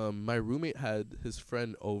point, my roommate had his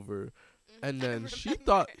friend over, And I then she remember.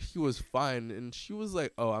 thought he was fine, and she was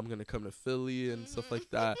like, "Oh, I'm gonna come to Philly and stuff like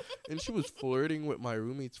that." And she was flirting with my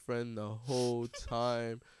roommate's friend the whole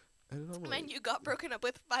time. And I'm Man, like, you got broken up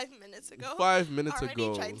with 5 minutes ago. 5 minutes Already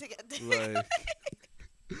trying ago, to get there. like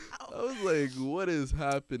Ow. I was like, "What is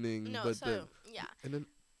happening?" No, But so then, yeah, and then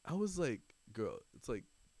I was like, "Girl, it's like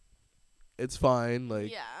it's fine.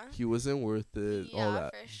 Like yeah, he wasn't worth it. All yeah,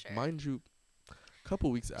 that, for sure. mind you." A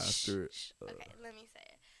couple weeks Shh, after, shh. Okay, let me say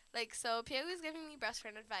it. Like, so Pierre was giving me best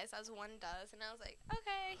friend advice as one does, and I was like,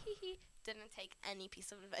 okay, hee hee. Didn't take any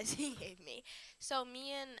piece of advice he gave me. So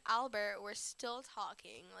me and Albert were still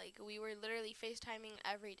talking. Like, we were literally FaceTiming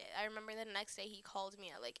every day. I remember the next day he called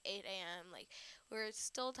me at like 8 a.m. Like, we were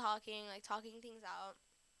still talking, like talking things out.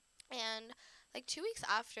 And like 2 weeks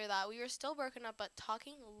after that, we were still broken up, but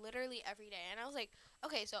talking literally every day. And I was like,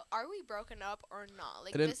 okay, so are we broken up or not? and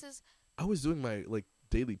Like, then this is. I was doing my like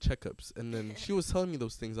daily checkups, and then she was telling me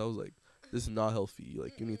those things. I was like, "This is not healthy.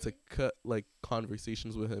 Like, you need to cut like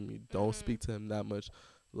conversations with him. You don't Mm-hmm. speak to him that much.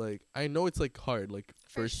 Like, I know it's like hard. Like,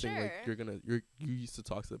 For first thing, like sure. you used to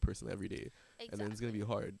talk to the person every day, and then it's gonna be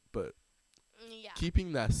Exactly. hard. But Yeah.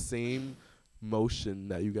 keeping that same motion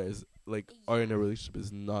that you guys like are in a Yeah. relationship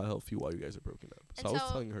is not healthy while you guys are broken up. So And I was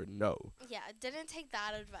so, telling her no. yeah, didn't take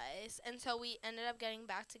that advice. And so we ended up getting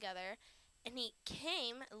back together. And he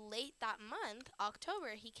came late that month,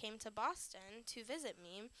 October, he came to Boston to visit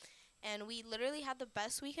me. And we literally had the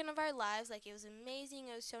best weekend of our lives. Like, it was amazing.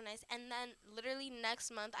 It was so nice. And then, literally, next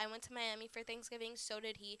month, I went to Miami for Thanksgiving. So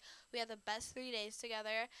did he. We had the best 3 days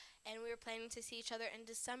together. And we were planning to see each other in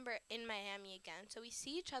December in Miami again. So we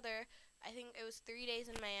see each other. I think it was 3 days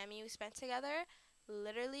in Miami we spent together.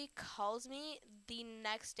 Literally calls me the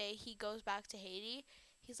next day. He goes back to Haiti.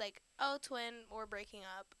 He's like, "Oh, twin, we're breaking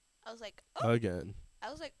up." I was like, "Oh." Again.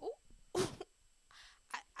 I was like, "Oh."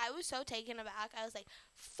 I was so taken aback. I was like,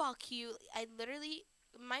 fuck you. I literally,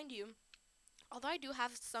 mind you, although I do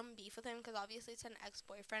have some beef with him because obviously it's an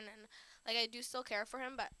ex-boyfriend and like I do still care for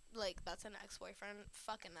him, but like that's an ex-boyfriend,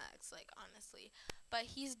 fucking ex, like honestly. But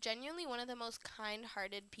he's genuinely one of the most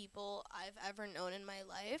kind-hearted people I've ever known in my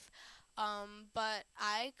life. But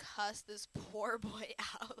I cussed this poor boy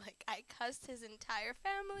out. Like I cussed his entire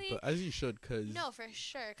family. But as you should, cause No, for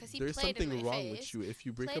sure, because he there's played in something my wrong with face. you if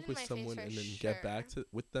you break Played up in with my face someone for and then get sure. back to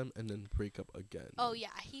with them and then break up again. Oh yeah,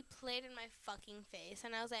 he played in my fucking face,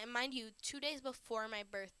 and I was like, mind you, 2 days before my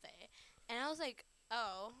birthday, and I was like,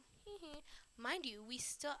 oh, mind you, we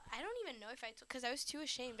still. I don't even know if I, because I was too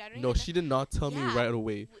ashamed. I don't No, even know. she did not tell me Yeah, right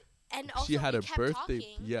away. and She also had we a kept birthday.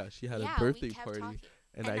 talking. Yeah, she had a Yeah, we birthday kept party, talking,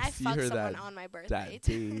 and and I I see fucked her someone on my birthday. that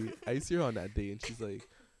day. I see her on that day, and she's like,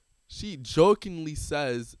 she jokingly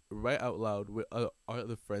says right out loud with our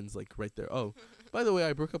other friends, like right there. "Oh, by the way,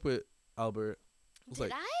 I broke up with Albert." I was Did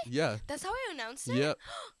like, I? "Yeah, That's how I announced it. yep,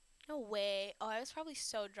 No way. Oh, I was probably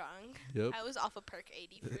so drunk. yep." I was off of perk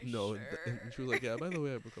 80 for No, sure. and she was like, "Yeah, by the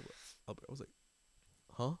way, I broke up with Albert." I was like,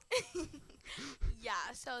 "Huh?"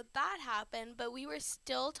 Yeah, so that happened, but we were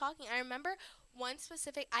still talking. I remember one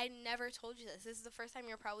specific. I never told you this. This is the first time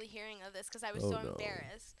you're probably hearing of this because I was Oh so no.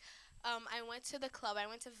 embarrassed. I went to the club. I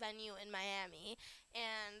went to Venue in Miami,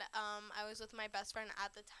 and I was with my best friend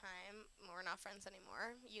at the time. We're not friends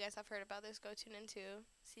anymore. You guys have heard about this. Go tune into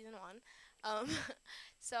season 1. Um,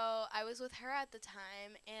 so I was with her at the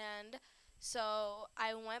time, and so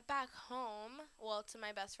I went back home, well, to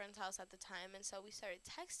my best friend's house at the time, and so we started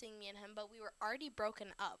texting, me and him, but we were already broken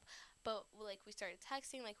up. But like we started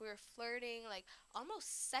texting, like we were flirting, like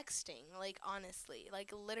almost sexting, like honestly,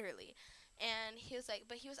 like literally. And he was like,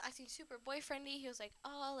 but he was acting super boyfriendy. He was like,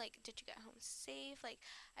 "Oh, like did you get home safe? Like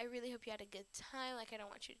I really hope you had a good time. Like I don't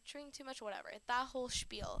want you to drink too much, whatever." That whole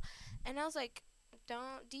spiel. And I was like,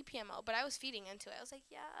 don't DPMO, but I was feeding into it. I was like,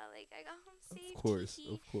 "Yeah, like I got home Of safe, course,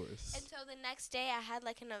 teehee." of course. And so the next day I had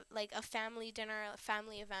like like a family dinner, a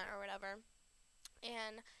family event or whatever,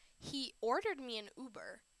 and he ordered me an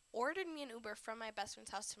Uber. Ordered me an Uber from my best friend's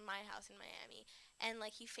house to my house in Miami, and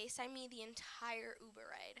like he FaceTimed me the entire Uber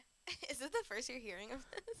ride. Is this the first you're hearing of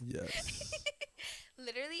this? Yes.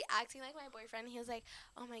 Literally acting like my boyfriend. He was like,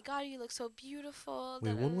 "Oh my god, you look so beautiful." Da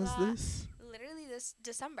Wait, da when was da. this? Literally this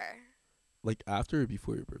December. Like after or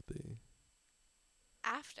before your birthday?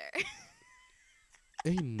 After.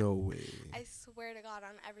 Ain't no way. I swear to God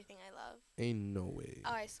on everything I love. Ain't no way.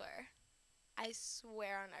 Oh, I swear. I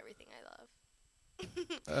swear on everything I love.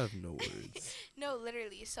 I have no words. No,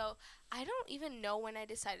 literally. So I don't even know when I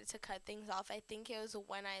decided to cut things off. I think it was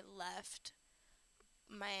when I left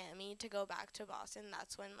Miami to go back to Boston,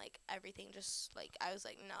 that's when, like, everything just, like, I was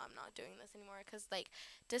like, no, I'm not doing this anymore. Because, like,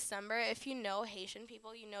 December, if you know Haitian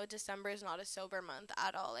people, you know December is not a sober month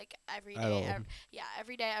at all. Like, every At day, all.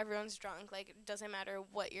 every day everyone's drunk. Like, it doesn't matter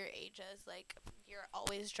what your age is. Like, you're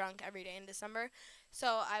always drunk every day in December.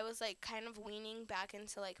 So I was, like, kind of weaning back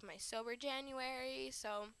into, like, my sober January.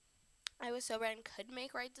 So I was sober and could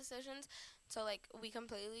make right decisions. So, like,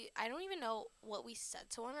 I don't even know what we said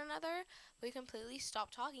to one another. We completely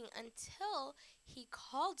stopped talking until he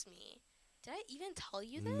called me. Did I even tell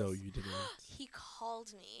you this? No, you didn't. He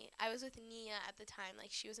called me. I was with Nia at the time.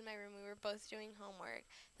 Like, she was in my room. We were both doing homework.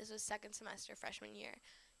 This was second semester, freshman year.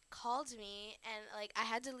 Called me, and, like, I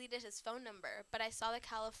had deleted his phone number, but I saw the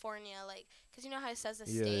California, like, because you know how it says the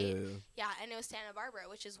state? Yeah, and it was Santa Barbara,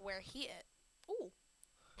 which is where he is. Ooh.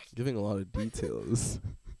 Giving a lot of details.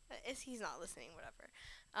 He's not listening, whatever.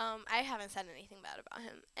 I haven't said anything bad about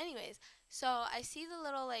him. Anyways, so I see the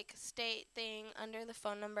little, like, state thing under the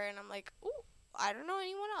phone number, and I'm like, ooh, I don't know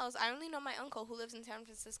anyone else. I only know my uncle who lives in San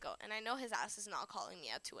Francisco, and I know his ass is not calling me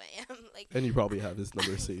at 2 a.m. Like, And you probably have his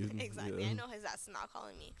number saved. exactly. Yeah. I know his ass is not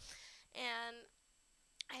calling me. And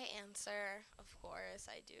I answer, of course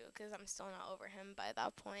I do, because I'm still not over him by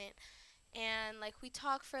that point. And, like, we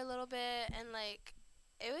talk for a little bit, and, like,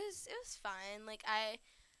 it was fine.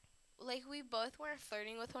 Like, we both weren't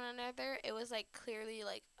flirting with one another. It was, like, clearly,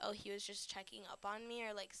 like, oh, he was just checking up on me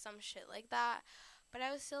or, like, some shit like that. But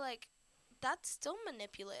I was still, like, that's still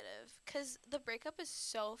manipulative. Because the breakup is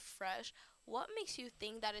so fresh. What makes you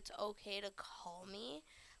think that it's okay to call me?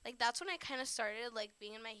 Like, that's when I kind of started, like,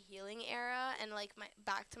 being in my healing era and, like, my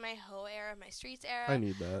back to my hoe era, my streets era. I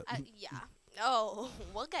need that. Yeah. Oh,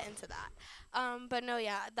 we'll get into that. But no,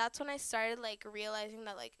 yeah, that's when I started, like, realizing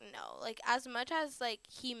that, like, no, like, as much as, like,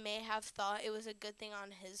 he may have thought it was a good thing on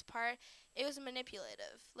his part, it was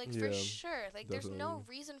manipulative. Like, for Yeah, sure. Like, there's no definitely.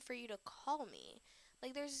 reason for you to call me.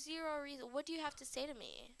 Like, there's zero reason. What do you have to say to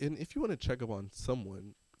me? And if you want to check up on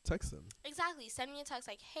someone, text them. Exactly. Send me a text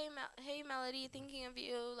like, hey, Melody, thinking of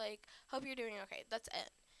you. Like, hope you're doing okay. That's it.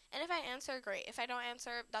 And if I answer, great. If I don't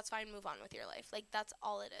answer, that's fine. Move on with your life. Like, that's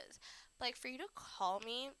all it is. Like, for you to call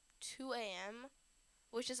me 2 a.m.,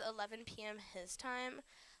 which is 11 p.m. his time,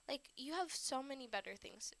 like, you have so many better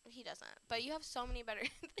things. He doesn't. But you have so many better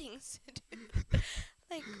things to do.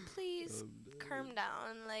 Like, please calm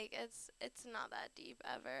down. Like, it's not that deep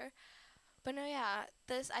ever. But no, yeah.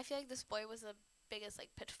 I feel like this boy was the biggest, like,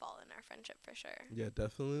 pitfall in our friendship for sure. Yeah,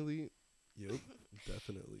 definitely. Yep,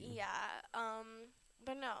 definitely. Yeah.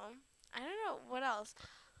 But no. I don't know. What else?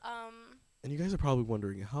 And you guys are probably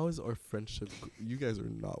wondering, how is our friendship? You guys are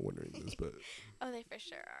not wondering this, but Oh, they for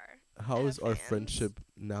sure are. how And is the our fans. friendship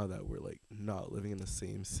now that we're like not living in the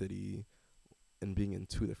same city and being in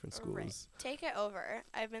two different schools? Right. Take it over.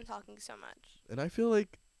 I've been talking so much. And I feel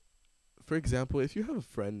like, for example, if you have a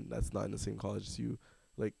friend that's not in the same college as you,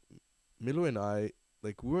 like Milo and I,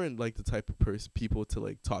 like we weren't like the type of people to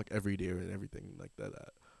like talk every day and everything like that.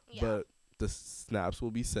 Yeah. But the snaps will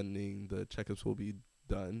be sending, the checkups will be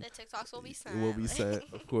done. The TikToks will be sent. It will be sent,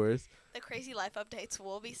 of course. The crazy life updates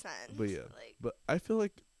will be sent. But yeah, Like, but I feel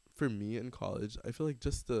like for me in college, I feel like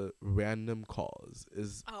just the random calls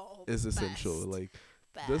is essential. best. Like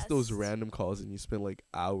Best. just those random calls, and you spend like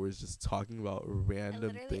hours just talking about random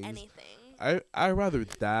Literally things. anything. I rather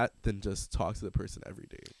that than just talk to the person every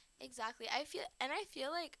day. Exactly. I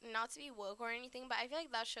feel like, not to be woke or anything, but I feel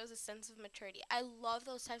like that shows a sense of maturity. I love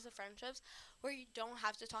those types of friendships where you don't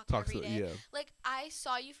have to talk every day. Yeah. Like, I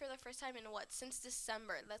saw you for the first time in since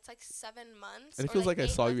December. That's like 7 months. And it or, feels like I 8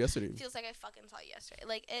 saw you months. yesterday. It feels like I fucking saw you yesterday.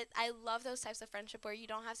 Like, I love those types of friendship where you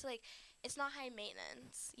don't have to, like, it's not high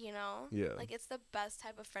maintenance, you know? Yeah. Like, it's the best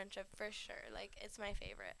type of friendship for sure. Like, it's my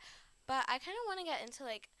favorite. But I kind of want to get into,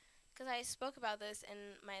 like, because I spoke about this in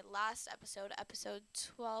my last episode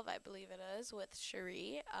 12, I believe it is, with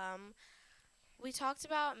Cherie. We talked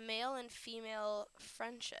about male and female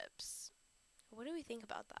friendships. What do we think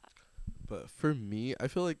about that? But for me, I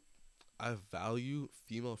feel like I value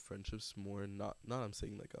female friendships more. Not I'm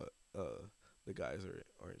saying like the guys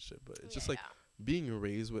aren't shit, but it's just like being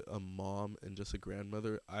raised with a mom and just a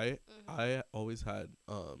grandmother. I always had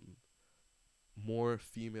more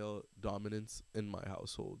female dominance in my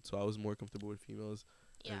household, so I was more comfortable with females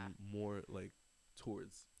and more like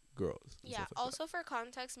towards girls. Yeah. Also, for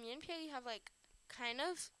context, me and Pierry have like kind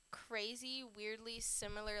of crazy, weirdly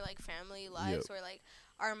similar like family lives where like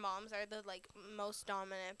our moms are the like most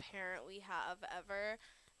dominant parent we have ever.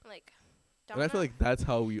 Like, and I feel like that's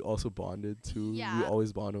how we also bonded too. Yeah. We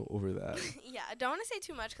always bonded over that. Yeah, I don't want to say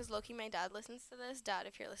too much because Loki, my dad, listens to this. Dad,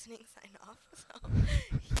 if you're listening, sign off. So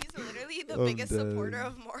he's literally the biggest supporter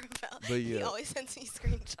of more But He yeah, always sends me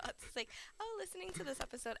screenshots. It's like, oh, listening to this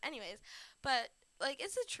episode. Anyways, but like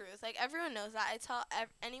it's the truth. Like everyone knows that. I tell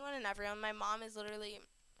anyone and everyone, my mom is literally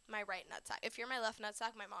my right nutsack. If you're my left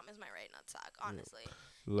nutsack, my mom is my right nutsack. yeah. Honestly. Yeah.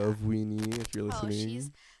 Love Weenie if you're Oh,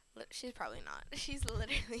 listening. she's probably not. She's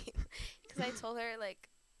literally because I told her like.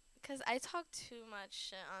 Because I talk too much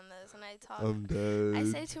shit on this, and I'm I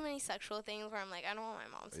dead. say too many sexual things where I'm like, I don't want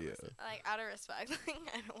my mom to Yeah. listen. Like, out of respect, like,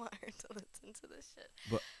 I don't want her to listen to this shit.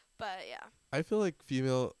 But But, yeah, I feel like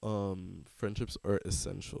female friendships are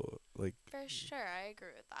essential. Like for sure, I agree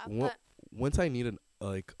with that. Wo- But, once I need an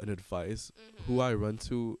advice, who mm-hmm. I run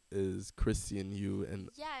to is Christy and you and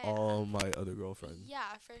Yeah, all my other girlfriends.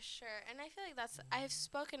 yeah, for sure. And I feel like I've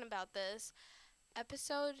spoken about this.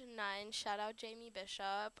 Episode 9, shout out Jamie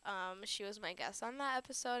Bishop. She was my guest on that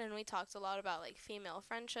episode, and we talked a lot about, like, female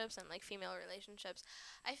friendships and, like, female relationships.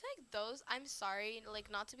 I feel like those, I'm sorry,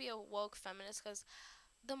 like, not to be a woke feminist, because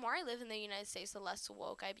the more I live in the United States, the less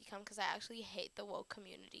woke I become, because I actually hate the woke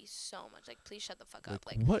community so much. Like, please shut the fuck Like, up.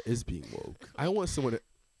 Like, what is being woke? I like want someone to,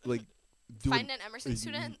 like, do find an Emerson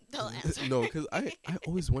student, they'll answer. No, because I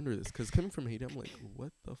always wonder this. Because coming from Haiti, I'm like,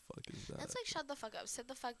 what the fuck is that? It's like, shut the fuck up. Sit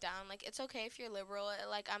the fuck down. Like, it's okay if you're liberal.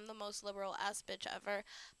 Like, I'm the most liberal ass bitch ever.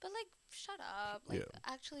 But, like, shut up. Like, Yeah.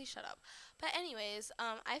 actually shut up. But anyways,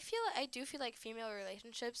 I do feel like female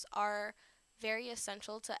relationships are very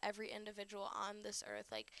essential to every individual on this earth.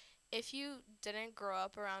 Like, if you didn't grow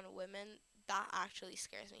up around women, that actually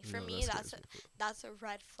scares me. For No, me, that scares me too. that's a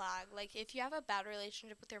red flag. Like, if you have a bad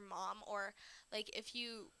relationship with your mom, or like if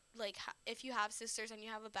you if you have sisters and you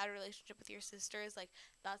have a bad relationship with your sisters, like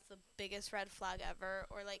that's the biggest red flag ever.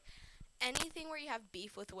 Or like anything where you have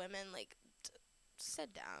beef with women, like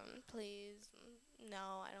sit down, please.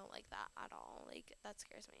 No, I don't like that at all. Like that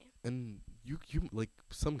scares me. And you like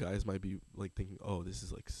some guys might be like thinking, oh, this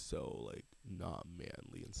is like so like not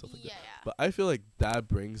manly and stuff like that. Yeah. But I feel like that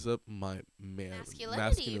brings up my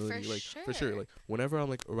Masculinity, for like sure. for sure. Like whenever I'm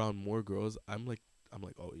like around more girls, I'm like,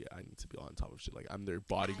 oh yeah, I need to be on top of shit. Like I'm their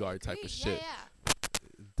bodyguard type of shit. Yeah.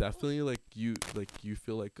 Definitely like you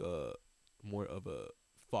feel like more of a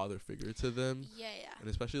father figure to them. Yeah. And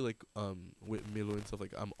especially like with Milo and stuff,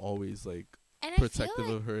 like I'm always like And protective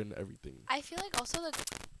of her and everything. I feel like also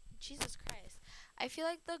Jesus Christ. I feel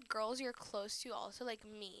like the girls you're close to also, like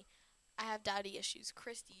me, I have daddy issues.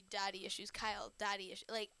 Christy, daddy issues. Kyle, daddy issues.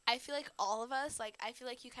 Like, I feel like all of us, like, I feel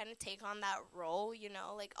like you kind of take on that role, you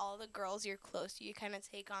know? Like, all the girls you're close to, you kind of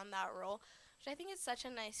take on that role, which I think is such a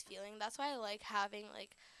nice feeling. That's why I like having,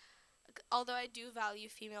 like, although I do value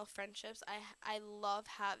female friendships, I love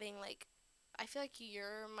having, like, I feel like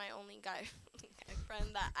you're my only guy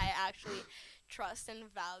friend that I actually trust and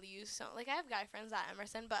value. So like I have guy friends at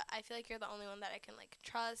Emerson, but I feel like you're the only one that I can like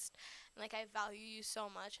trust, and like I value you so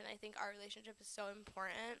much, and I think our relationship is so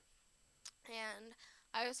important. And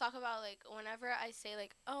I always talk about like whenever I say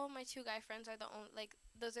like, oh, my two guy friends are the only, like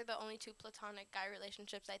those are the only two platonic guy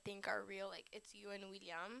relationships I think are real, like it's you and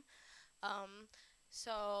William.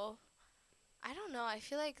 So I don't know. I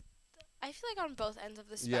feel like on both ends of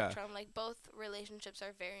the spectrum, like both relationships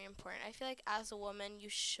are very important. I feel like as a woman, you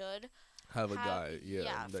should Have a guy,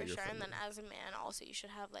 yeah, that for you're sure. And friendly. then as a man, also you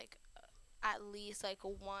should have like at least like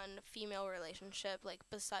one female relationship, like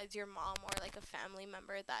besides your mom or like a family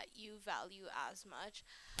member that you value as much.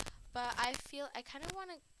 But I feel I kind of want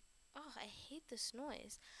to. Oh, I hate this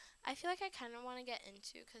noise. I feel like I kind of want to get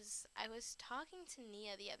into because I was talking to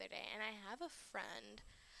Nia the other day, and I have a friend.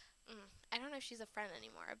 I don't know if she's a friend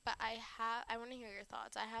anymore, but I want to hear your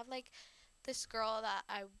thoughts. I have like this girl that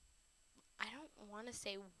I don't want to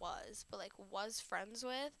say was, but like was friends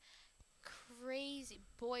with. Crazy,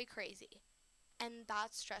 boy crazy. And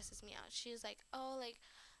that stresses me out. She's like, "Oh, like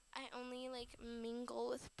I only like mingle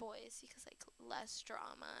with boys because like less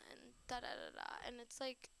drama and da da da da." And it's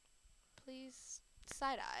like, please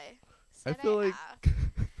side eye. I Side feel eye like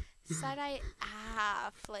side eye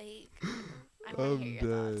half, like I want to I'm hear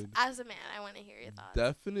your thoughts. dead. As a man, I want to hear your thoughts.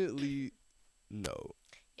 Definitely no.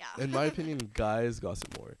 Yeah. In my opinion, guys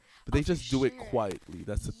gossip more, but they for just do it sure. quietly.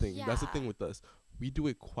 That's the thing. That's the Yeah. thing with us. We do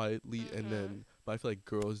it quietly, and Mhm. then but I feel like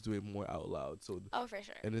girls do it more out loud. So Oh, for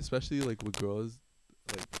sure. and especially like with girls,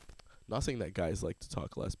 like not saying that guys like to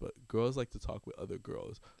talk less, but girls like to talk with other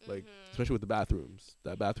girls, like especially with the bathrooms.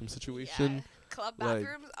 That bathroom situation. Yeah. Club like,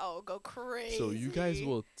 bathrooms. Oh, go crazy. So you guys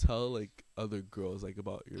will tell like other girls like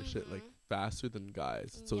about your shit like Mhm. faster than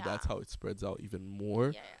guys. So that's Yeah. how it spreads out even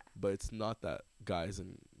more. Yeah. But it's not that guys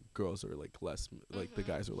and girls are like less like the Mhm.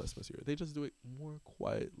 guys are less messier. They just do it more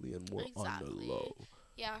quietly and more on the Exactly. low.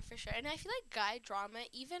 Yeah, for sure. And I feel like guy drama,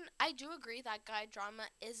 even I do agree that guy drama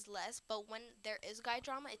is less, but when there is guy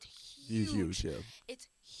drama, it's It's huge. huge, yeah. It's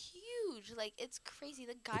huge. Like, it's crazy.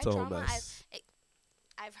 The guy It's a whole drama mess.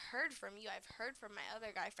 I've heard from you. I've heard from my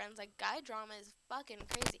other guy friends. Like, guy drama is fucking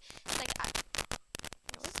crazy. It's like,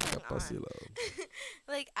 what's going Capacity on? love.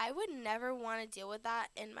 Like, I would never want to deal with that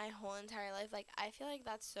in my whole entire life. Like, I feel like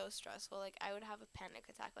that's so stressful. Like, I would have a panic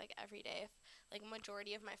attack, like, every day if, like,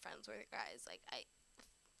 majority of my friends were guys. Like, I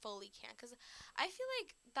fully can't. Because I feel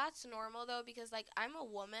like that's normal, though, because, like, I'm a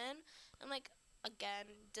woman. And, like, again,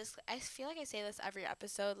 I feel like I say this every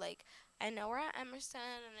episode. Like, I know we're at Emerson,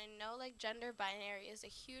 and I know, like, gender binary is a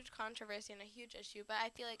huge controversy and a huge issue. But I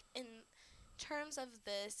feel like in terms of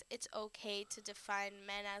this, it's okay to define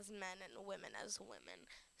men as men and women as women.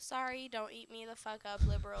 Sorry, don't eat me the fuck up,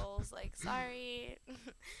 liberals. Like, sorry.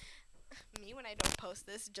 Me when I don't post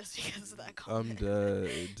this just because of that I'm comment. dead.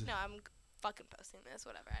 No, I'm fucking posting this.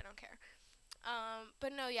 Whatever, I don't care.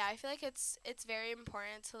 But no, yeah, I feel like it's very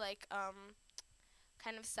important to like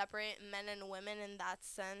kind of separate men and women in that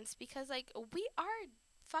sense because like we are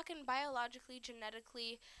fucking biologically,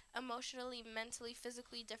 genetically, emotionally, mentally,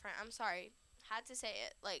 physically different. I'm sorry. Had to say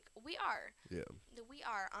it. Like we are. Yeah. We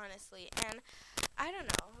are honestly. And I don't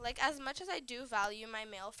know. Like as much as I do value my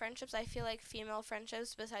male friendships, I feel like female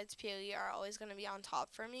friendships besides Pierry are always going to be on top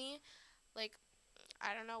for me. Like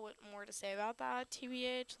I don't know what more to say about that.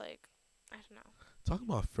 TBH like I don't know. Talking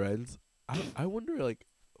about friends, I wonder like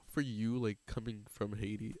for you like coming from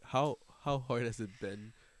Haiti, how hard has it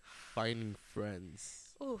been finding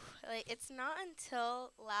friends? Ooh, like it's not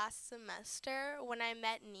until last semester when I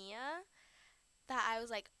met Nia that I was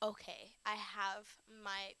like, okay, I have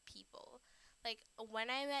my people. Like when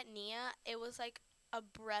I met Nia, it was like a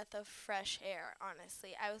breath of fresh air,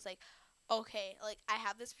 honestly. I was like, okay, like I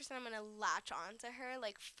have this person, I'm going to latch on to her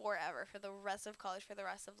like forever for the rest of college, for the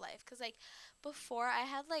rest of life. Cuz like before I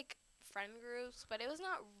had like friend groups, but it was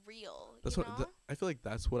not real, That's you what know? I feel like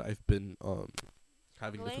that's what I've been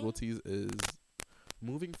having Struggling. difficulties is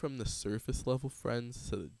moving from the surface level friends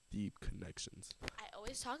to the deep connections. I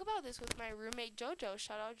always talk about this with my roommate Jojo.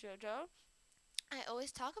 Shout out Jojo. I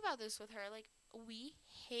always talk about this with her. Like, we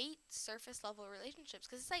hate surface level relationships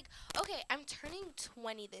because it's like, okay, I'm turning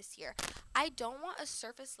 20 this year. I don't want a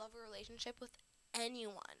surface level relationship with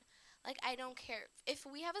anyone. Like, I don't care. If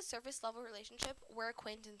we have a surface level relationship, we're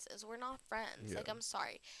acquaintances. We're not friends. Yeah. Like, I'm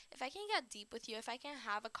sorry. If I can't get deep with you, if I can't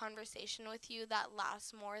have a conversation with you that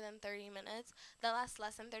lasts more than 30 minutes, that lasts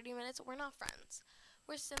less than 30 minutes, we're not friends.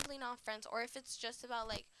 We're simply not friends. Or if it's just about,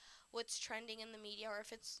 like, what's trending in the media or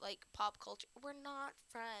if it's like pop culture, we're not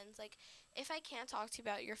friends. Like if I can't talk to you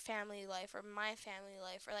about your family life or my family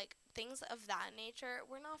life or like things of that nature,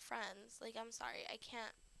 we're not friends. Like I'm sorry, I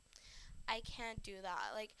can't do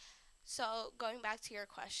that. Like so going back to your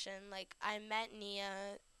question, like I met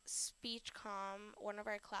Nia speech comm, one of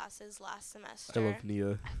our classes last I semester. love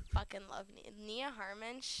Nia. I fucking love Nia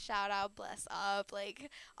Harmon. Shout out, bless up. Like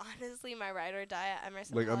honestly, my ride or die at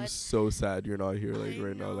Emerson Like I'm College. so sad you're not here like I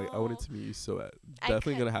right now. Like I wanted know. to meet you so bad. I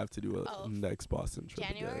Definitely could. gonna have to do a Oh, next Boston trip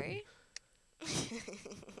again. January?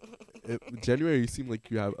 January you seem like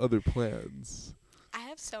you have other plans. I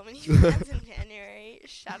have so many plans in January.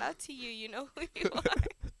 Shout out to you. You know who you are.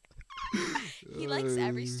 He likes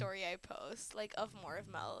every story I post, like of more of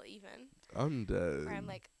Mel even. I'm dead. Where I'm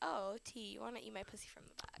like, oh, T, you want to eat my pussy from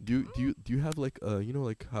the back? Do you have like you know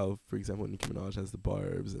like how for example Nicki Minaj has the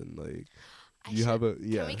barbs and like I do you should. have a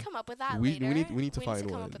Can we come up with that we later? we need to find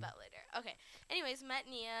come one. up with that later. Okay. Anyways, met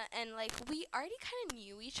Nia and like we already kind of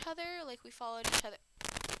knew each other. Like we followed each other.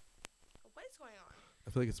 What is going on? I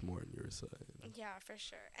feel like it's more on your side. Yeah, for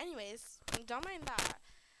sure. Anyways, don't mind that.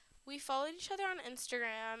 We followed each other on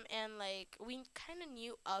Instagram and like we kind of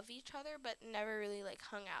knew of each other but never really like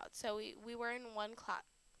hung out. So we were in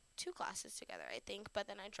two classes together, I think, but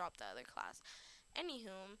then I dropped the other class.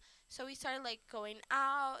 Anywho, so we started like going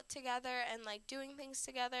out together and like doing things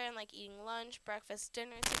together and like eating lunch, breakfast,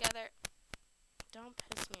 dinner together. Don't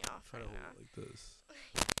piss me off Try to right hold now. it like this.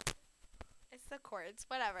 It's the cords,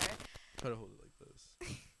 whatever. Try to hold it like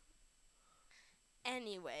this.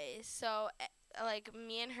 Anyway, so like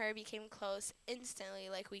me and her became close instantly.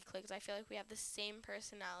 Like we clicked. I feel like we have the same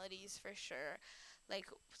personalities for sure. Like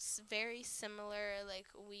very similar. Like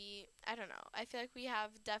I don't know. I feel like we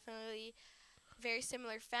have definitely very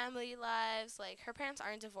similar family lives. Like her parents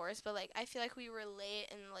aren't divorced, but like I feel like we relate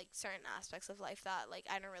in like certain aspects of life that like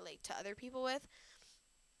I don't relate to other people with.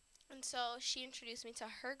 And so she introduced me to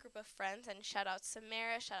her group of friends, and shout out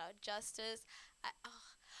Samara, shout out Justice.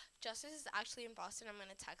 Justice is actually in Boston. I'm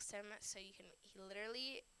gonna text him so you can.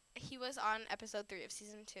 He was on episode 3 of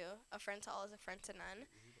season 2. A friend to all is a friend to none.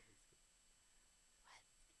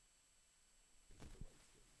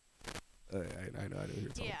 I know who you're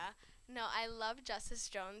talking. Yeah. No, I love Justice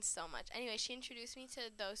Jones so much. Anyway, she introduced me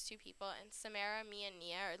to those two people, and Samara, me, and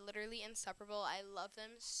Nia are literally inseparable. I love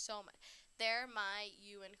them so much. They're my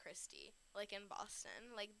you and Christy, like in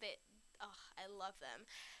Boston. Like I love them.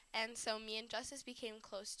 And so me and Justice became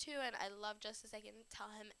close too, and I love Justice. I can tell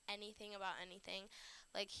him anything about anything.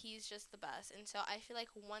 Like he's just the best. And so I feel like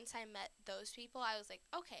once I met those people, I was like,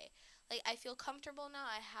 okay, like I feel comfortable now.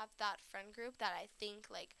 I have that friend group that I think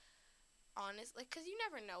like honest, like, because you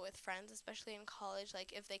never know with friends, especially in college,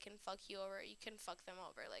 like if they can fuck you over, you can fuck them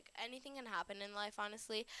over, like anything can happen in life,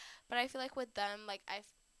 honestly. But I feel like with them, like I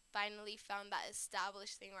finally found that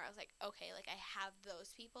established thing where I was like, okay, like I have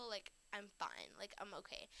those people, like I'm fine, like I'm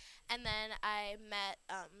okay. And then I met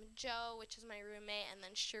Joe, which is my roommate, and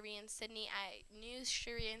then Cherie and Sydney. I knew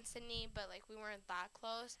Cherie and Sydney, but like we weren't that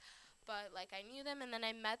close, but like I knew them, and then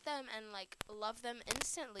I met them and like loved them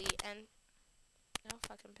instantly. And don't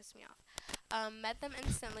fucking piss me off. Met them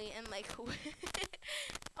instantly and like,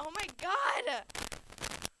 oh my god!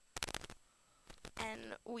 And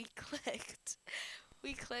we clicked.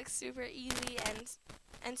 We clicked super easy,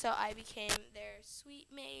 and so I became their sweet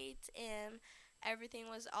mate, and everything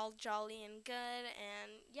was all jolly and good,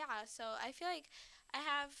 and yeah. So I feel like I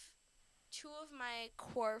have two of my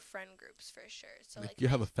core friend groups for sure. So Like like you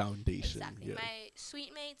my have a foundation. exactly Yeah. my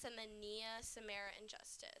sweet mates, and then Nia, Samara, and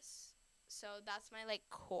Justice. So that's my like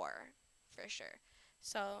core for sure.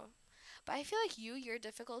 So, but I feel like your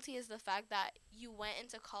difficulty is the fact that you went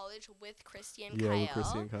into college with Christy and Yeah, with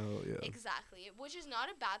Chrissy Kyle. and Kyle. Yeah. Exactly, which is not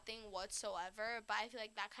a bad thing whatsoever. But I feel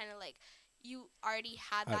like that kind of like you already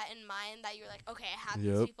had I, that in mind that you're like, okay, I have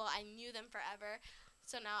these yep. people, I knew them forever,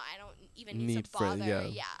 so now I don't even need to Need friend. bother. Yeah.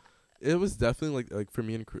 Yeah. It was definitely like for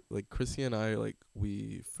me and like Chrissy and I, like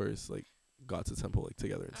we first like got to Temple like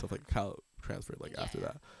together and stuff. Uh-huh. Like Kyle transferred like Yeah, after yeah.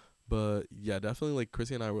 that. But yeah, definitely like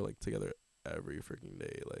Chrissy and I were like together every freaking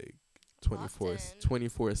day, like Locked 24 in.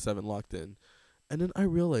 24/7 locked in. And then I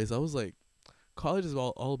realized I was like, college is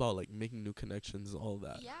all about like making new connections and all of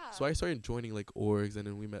that. Yeah. So I started joining like orgs, and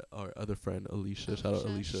then we met our other friend Alicia. Shout out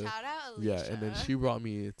Alicia. Shout out Yeah, Alicia. and then she brought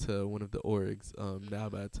me to one of the orgs, Mhm.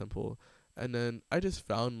 NABA at Temple, and then I just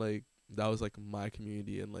found like that was like my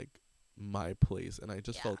community and like my place, and I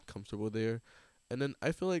just Yeah. felt comfortable there. And then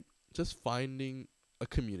I feel like just finding a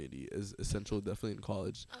community is essential, Mhm. definitely in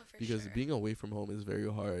college, Oh, for because sure. being away from home is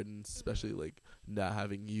very hard, and especially Mhm. like not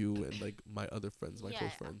having you and like my other friends, my Yeah,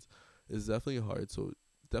 close yeah. friends, is definitely hard. So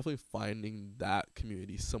definitely finding that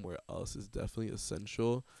community somewhere else is definitely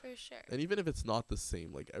essential. For sure. And even if it's not the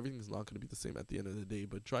same, like everything's not going to be the same at the end of the day,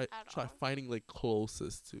 but try At try all. finding like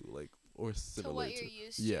closest to like or To similar what you're to,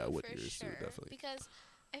 used yeah, to, what for you're used to, sure. definitely. Because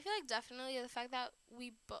I feel like definitely the fact that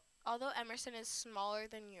although Emerson is smaller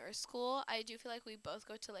than your school, I do feel like we both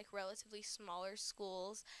go to like relatively smaller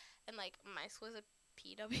schools, and like my school is a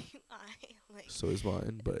PWI. Like So is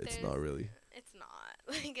mine, but it's there's, not really. it's not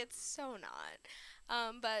like it's so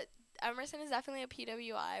not. But Emerson is definitely a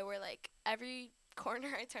PWI where like every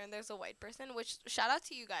corner I turn there's a white person. Which shout out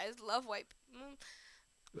to you guys, love white. Mm.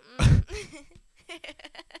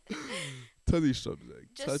 Touchy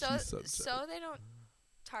subject. Just Touchy subject. so they don't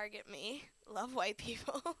target me. Love white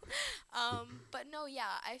people. But no,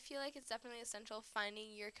 yeah, I feel like it's definitely essential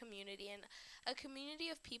finding your community and a community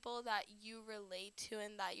of people that you relate to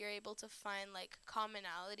and that you're able to find like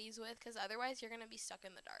commonalities with, because otherwise you're gonna be stuck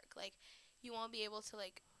in the dark. Like you won't be able to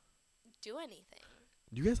like do anything.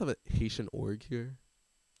 Do you guys have a Haitian org here?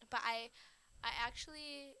 But I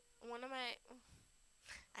actually one of my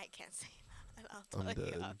I can't say that. I'll I'm tell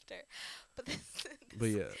you dead. after. But But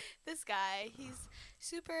this yeah, this guy, he's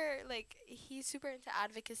super into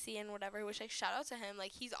advocacy and whatever, which like shout out to him.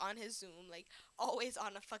 Like he's on his Zoom, like always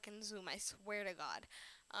on a fucking Zoom, I swear to God.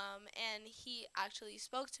 And he actually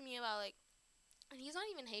spoke to me about like, and he's not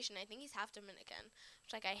even Haitian, I think he's half Dominican.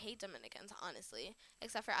 Which like I hate Dominicans, honestly.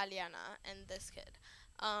 Except for Aliana and this kid.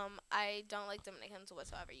 I don't like Dominicans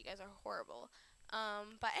whatsoever. You guys are horrible.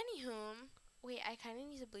 But anywho, wait, I kinda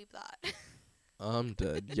need to bleep that. I'm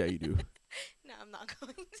dead. Yeah, you do. No, I'm not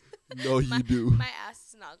going to. No, you do. My ass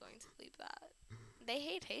is not going to bleep that. They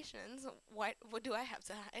hate Haitians. What do I have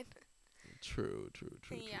to hide? True.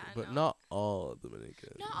 Yeah, But no. not all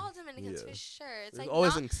Dominicans. Not all Dominicans Yeah. for sure. It's There's like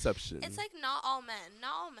always not. an exception. It's like not all men.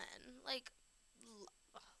 Not all men. Like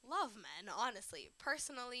love men. Honestly,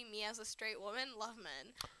 personally, me as a straight woman, love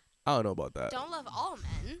men. I don't know about that. Don't love all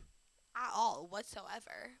men at all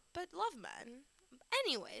whatsoever, but love men.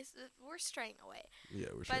 Anyways, we're straying away. Yeah,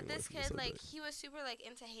 we're But straying away this from the kid, like, subject. he was super, like,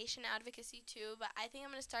 into Haitian advocacy, too. But I think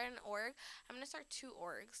I'm going to start an org. I'm going to start 2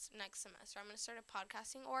 orgs next semester. I'm going to start a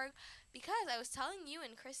podcasting org. Because I was telling you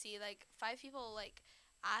and Chrissy, like, 5 people, like,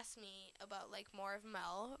 asked me about like more of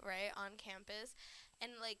Mel, right, on campus.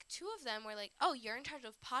 And like two of them were like, "Oh, you're in charge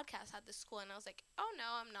of podcasts at the school." And I was like, "Oh no,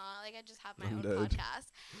 I'm not. Like I just have my I'm own dead. podcast."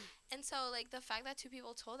 And so like the fact that two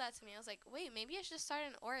people told that to me, I was like, "Wait, maybe I should start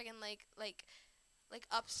an org and like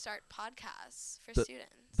upstart podcasts for Th-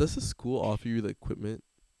 students." Does the school offer you the equipment?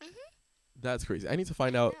 Mhm. That's crazy. I need to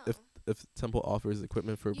find I out know. if Temple offers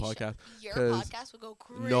equipment for a You should. podcast. Your 'Cause podcast would go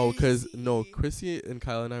no, crazy. Chrissy and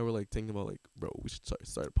Kyle and I were like thinking about like, bro, we should start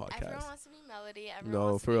a Everyone podcast. wants to be Melody. Everyone No,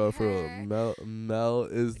 wants to be for real. her. Mel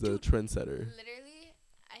is the Dude, trendsetter. literally,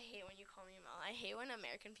 I hate when you call me Mel. I hate when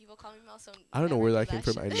American people call me Mel. So I don't know never where do that came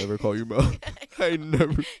from. I shit. never call you Mel. I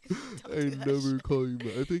never, Don't I do that never shit. call you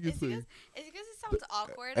Mel. I think it's like, It's because it sounds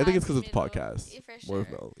awkward. I think it's as because it's Milo. podcast. Yeah, for More sure.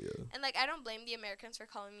 of Mel, yeah. And like I don't blame the Americans for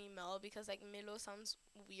calling me Mel because like Milo sounds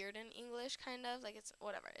weird in English, kind of like it's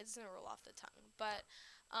whatever. It doesn't roll off the tongue. But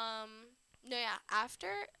no, yeah. After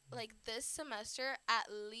like this semester, at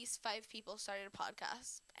least 5 people started a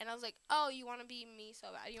podcast, and I was like, "Oh, you want to be me so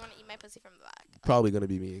bad? You want to eat my pussy from the back?" Probably gonna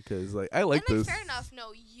be me because like I like and like this. fair enough.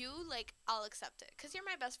 No, you like I'll accept it because you're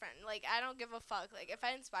my best friend. Like I don't give a fuck. Like if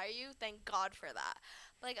I inspire you, thank God for that.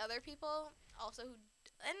 Like other people also who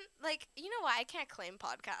and like you know what, I can't claim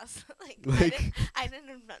podcasts. Like I didn't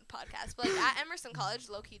invent podcasts, but like at Emerson College,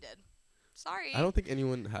 Loki did. Sorry. I don't think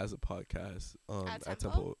anyone has a podcast At at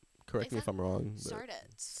Temple? Temple. Correct me if I'm wrong. But Start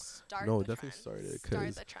it. Start no, the definitely trend. start it, Start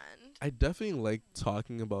 'cause the trend. I definitely like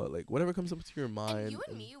talking about like whatever comes up to your mind. And you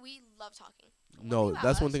and me, we love talking. No,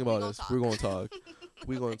 that's one thing about we us. We're gonna talk.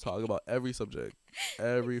 We're gonna talk about every subject,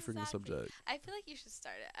 every freaking Exactly. subject. I feel like you should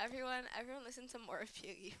start it. Everyone listen to more of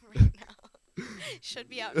Pierry right now. Should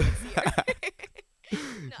be out next year. No,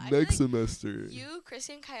 I feel Next like semester. you,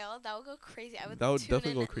 Chrissy, and Kyle, that would go crazy. I would That would tune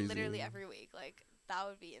definitely in go crazy. literally every week. Like that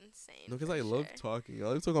would be insane. No, because for I love sure. talking. I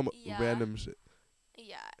like talking about Yeah. random shit.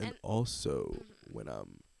 Yeah, And also, Mhm. when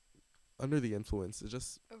I'm under the influence, it's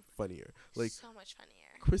just funnier. Like so much funnier.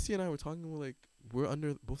 Chrissy and I were talking. We're like,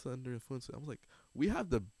 both under influence. I was like, we have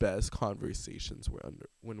the best conversations.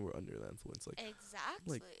 When we're under the influence. Like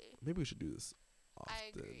Exactly. maybe we should do this often. I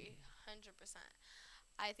agree, 100%.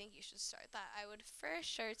 I think you should start that. I would for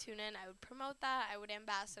sure tune in. I would promote that. I would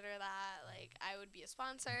ambassador that. Like I would be a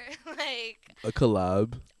sponsor. Like A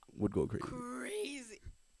collab would go crazy. crazy.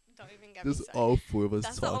 Don't even get me Just started. all four of us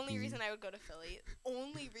That's talking. the only reason I would go to Philly.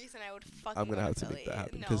 Only reason I would fucking I'm gonna go have to to make Philly. that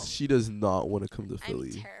happen No. because she does not want to come to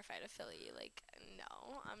Philly. I'm terrified of Philly. Like,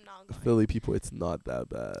 no, I'm not going. Philly people, it's not that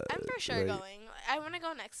bad. I'm for sure right? going. I want to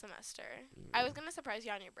go next semester. I was gonna surprise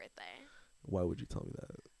you on your birthday. Why would you tell me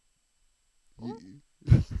that? Ooh. You-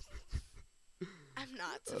 I'm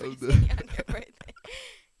not Oh, surprising no. you on your birthday.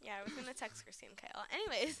 Yeah, I was gonna text Christine and Kyle.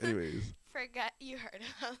 Anyways. Forget you heard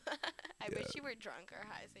about that. I Yeah. wish you were drunk or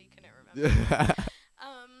high so you couldn't remember. Yeah.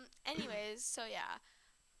 Anyways, so yeah.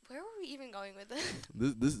 Where were we even going with this?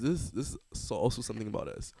 This is also something about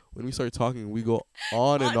us. When we start talking, we go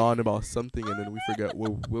on and on about something, and then we forget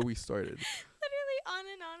where we started. Literally on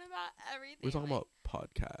and on about everything. We're talking like-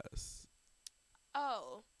 about podcasts.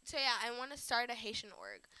 Oh. So yeah, I want to start a Haitian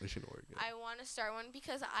org. Haitian Oregon. I want to start one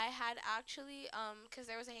because I had actually because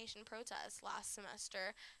there was a Haitian protest last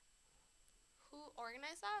semester. Who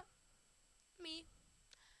organized that? Me.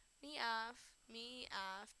 Me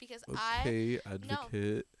af because Okay,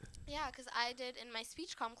 advocate. Yeah, because I did in my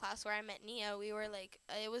speech comm class where I met Nia, we were like,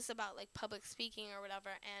 it was about like public speaking or whatever,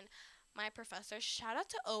 and my professor, shout out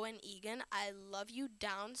to Owen Egan, I love you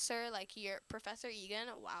down, sir, like your Professor Egan,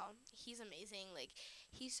 wow, he's amazing, like,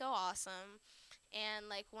 he's so awesome, and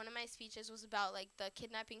like one of my speeches was about like the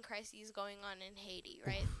kidnapping crises going on in Haiti,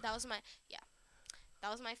 right? That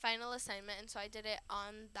was my final assignment, and so I did it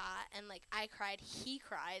on that, and like I cried, he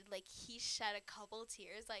cried, like he shed a couple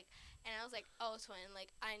tears, like, and I was like, oh twin,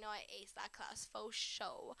 like I know I aced that class for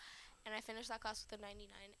show, and I finished that class with a 99.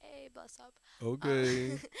 Bless up.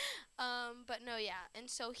 Okay. But no, yeah, and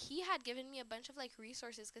so he had given me a bunch of like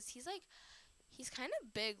resources because he's kind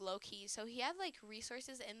of big low key, so he had like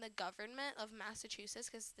resources in the government of Massachusetts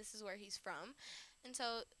because this is where he's from, and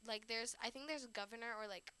so like I think there's a governor or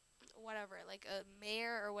like whatever, like a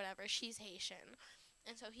mayor or whatever, she's Haitian.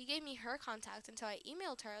 And so he gave me her contact, and so I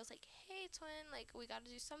emailed her. I was like, hey, twin, like, we got to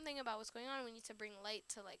do something about what's going on. We need to bring light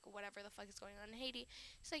to, like, whatever the fuck is going on in Haiti.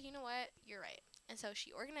 She's like, you know what? You're right. And so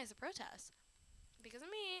she organized a protest because of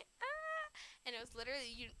me. And it was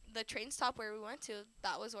literally the train stop where we went to,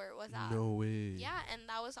 that was where it was at. No way. Yeah, and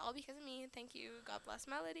that was all because of me. Thank you. God bless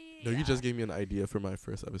Melody. No, yeah. you just gave me an idea for my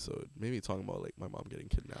first episode. Maybe talking about like my mom getting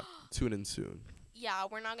kidnapped. Tune in soon. Yeah,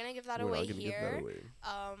 we're not gonna give that We're away not gonna here. give that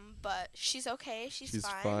away. But she's okay. She's She's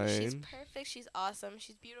fine. She's fine. perfect. She's awesome.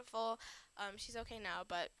 She's beautiful. She's okay now,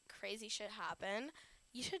 but crazy shit happened.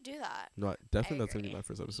 You should do that. No, I definitely that's gonna be agree. my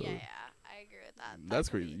first episode. Yeah, I agree with that. That's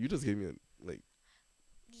Could crazy. be. You just gave me like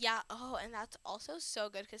Yeah. Oh, and that's also so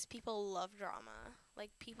good because people love drama. Like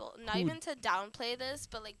people, not who? even to downplay this,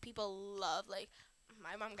 but like people love like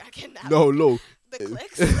my mom got kidnapped. No, no. The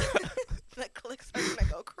clicks. The clicks are gonna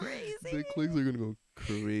go crazy. The clicks are gonna go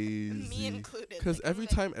crazy. Me included. Because like, every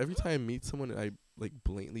time I meet someone, I like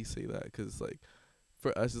blatantly say that. Because like,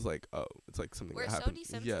 for us, it's like, oh, it's like something we're that so happened.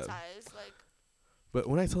 desensitized. Yeah. Like, But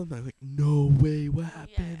when I tell them, I'm like, no way, what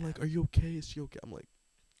happened? Yeah. Like, are you okay? Is she okay? I'm like,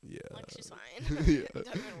 yeah. like she's fine. Yeah. Don't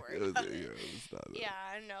even worry It was, about yeah, it. it's not that. Yeah,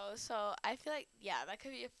 no. So I feel like that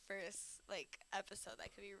could be a first like episode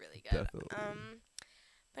that could be really good. Definitely.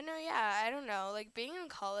 But no, yeah, I don't know. Like being in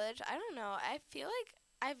college, I don't know. I feel like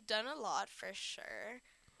I've done a lot for sure.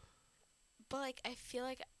 But like I feel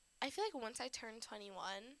like once I turn 21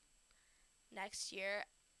 next year,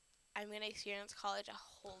 I'm going to experience college a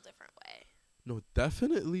whole different way. No,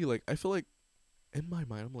 definitely. Like, I feel like in my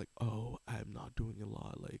mind, I'm like, oh, I'm not doing a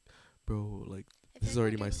lot. Like, bro, like, I this is feel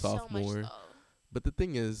like already we're my doing so much, sophomore. though. But the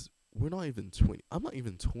thing is, we're not even 20. I'm not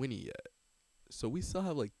even 20 yet. So we still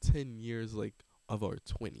have like 10 years like of our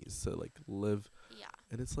 20s to like live. Yeah.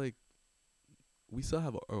 And it's like we still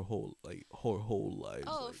have our whole lives.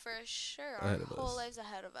 Oh, like, for sure. Our ahead of whole us. lives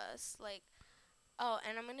ahead of us. Like, oh,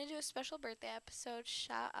 and I'm going to do a special birthday episode.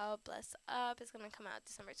 Shout out, bless up. It's going to come out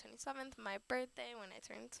December 27th, my birthday when I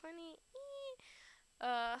turn 20.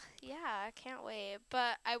 Yeah, I can't wait.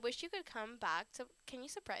 But I wish you could come back to. Can you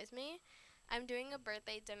surprise me? I'm doing a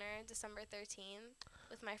birthday dinner December 13th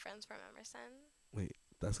with my friends from Emerson. Wait,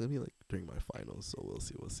 that's gonna be like during my finals, so we'll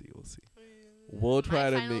see. We'll try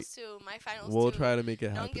to make. My finals We'll too. try to make it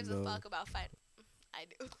No happen. one gives though. a fuck about I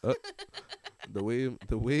do.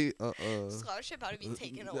 The way. Scholarship ought to be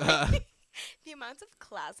taken away. The amount of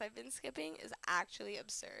class I've been skipping is actually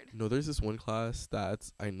absurd. No, there's this one class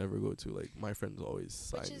stats I never go to. Like my friends always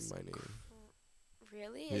sign Which is my name.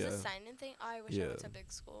 Really? Is a Yeah. sign-in thing? Oh, I wish I went Yeah. to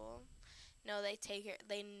big school. No, they take your.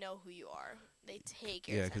 They know who you are. They take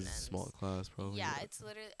your Yeah, because attendance. it's a small class, probably. Yeah, it's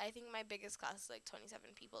literally. I think my biggest class is like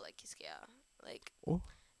 27 people, like Kiskia. Like. Oh.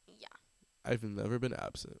 Yeah. I've never been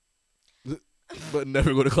absent, but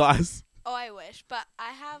never go to class. Oh, I wish, but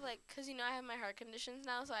I have like, cause I have my heart conditions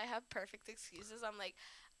now, so I have perfect excuses. I'm like,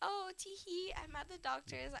 oh, teehee, I'm at the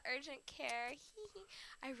doctor's, urgent care. Hee.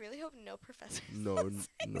 I really hope no professors. No,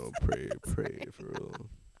 pray for real.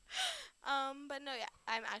 But no, yeah,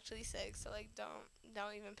 I'm actually sick, so like,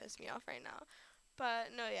 don't even piss me off right now. But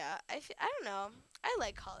no, yeah, I don't know. I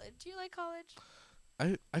like college. Do you like college?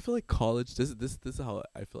 I feel like college. This is how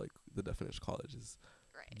I feel like the definition of college is.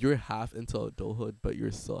 Right. You're half into adulthood, but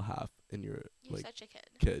you're still half in your You're like such a kid.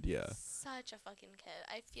 kid. Yeah. Such a fucking kid.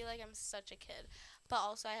 I feel like I'm such a kid, but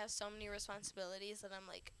also I have so many responsibilities that I'm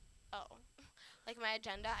like, oh, like my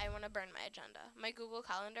agenda. I want to burn my agenda. My Google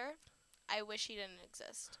Calendar. I wish he didn't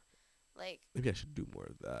exist. Like Maybe I should do more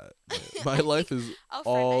of that. My life is oh,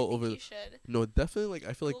 all friend, I over. think you should. No, definitely. Like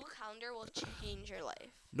I feel like Google Calendar will change your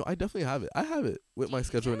life. no, I definitely have it. I have it with Do my you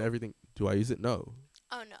schedule and use it? everything. Do I use it? No.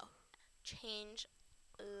 Oh no, change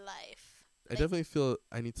life. I definitely feel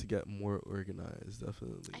I need to get more organized.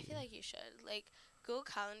 Definitely. I feel like you should. Like Google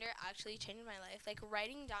Calendar actually changed my life. Like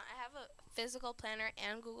writing down. I have a physical planner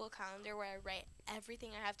and Google Calendar where I write everything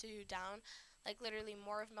I have to do down. Like literally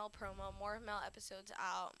more of Mel promo, more of Mel episodes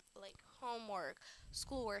out, like homework,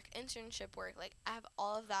 schoolwork, internship work. Like I have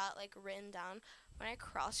all of that like written down. When I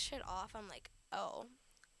cross shit off, I'm like, oh,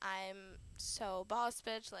 I'm so boss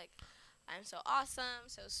bitch. Like I'm so awesome,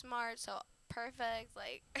 so smart, so perfect.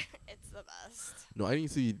 Like it's the best. No, I need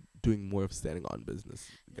to be doing more of standing on business.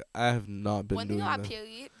 I have not been One doing thing about that.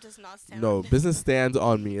 Pierry does not stand No, on business stands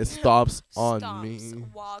on me. It stops on Stomps, me.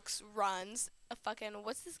 walks, runs. A fucking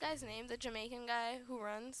what's this guy's name? The Jamaican guy who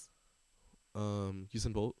runs.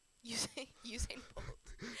 Usain Bolt. Usain Bolt.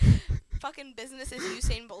 Fucking business is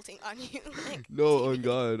Usain Bolting on you. Like, No, do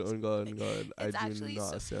you on God. I It's do actually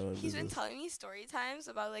not stand on He's been business. telling me story times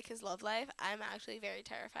about like his love life. I'm actually very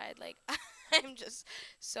terrified. Like I'm just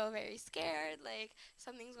so very scared. Like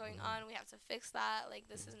something's going on. We have to fix that. Like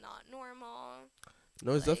this is not normal.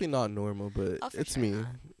 No, it's like- definitely not normal, but Oh, for it's sure me. not.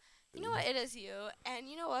 You know what? It is you. And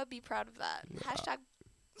you know what? Be proud of that. Hashtag.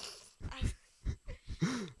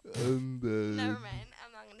 Never mind.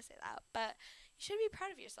 I'm not gonna say that. But you should be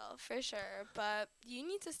proud of yourself for sure. But you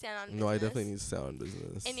need to stand on business. No, I definitely need to stand on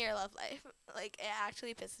business. In your love life. Like it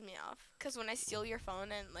actually pisses me off. Cause when I steal your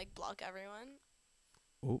phone and like block everyone.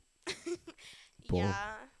 Oh. Yeah.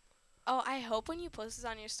 Oh, I hope when you post this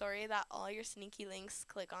on your story that all your sneaky links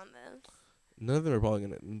click on this. None of them are probably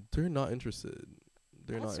gonna. They're not interested.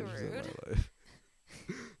 They're That's not interested rude. in my life.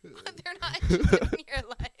 They're not interested in your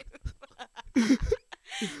life.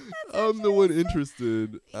 That's I'm the one interesting.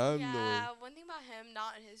 interested. I'm the one. Yeah, one thing about him,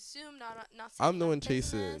 not in his Zoom, not I'm saying the on one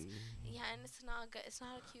business. chasing. Yeah, and it's not good. It's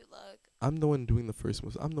not a cute look. I'm the one doing the first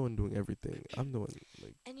moves. I'm the one doing everything. I'm the one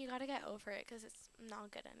like. And you gotta get over it because it's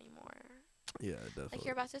not good anymore. Yeah, definitely. Like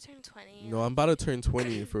you're about to turn 20. No, like, I'm about to turn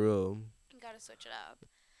 20 for real. You gotta switch it up.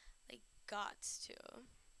 Like gots to.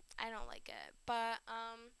 I don't like it, but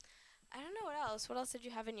I don't know what else. What else did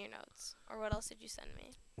you have in your notes, or what else did you send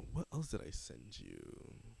me? What else did I send you?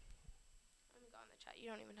 Let me go on the chat. You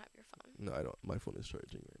don't even have your phone. No, I don't. My phone is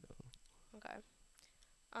charging right now. Okay.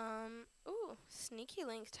 Ooh, Sneaky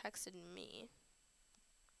Link texted me.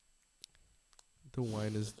 The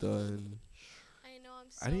wine is done. I know, I'm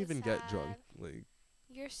so I didn't even sad. get drunk. Like,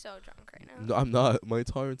 You're so drunk right now. no, I'm not. My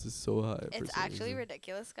tolerance is so high. It's for some actually reason.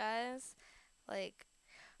 ridiculous, guys. Like,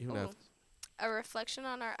 Even ooh, after. a reflection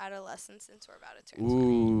on our adolescence since we're about to turn 20.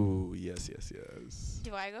 Ooh, yes.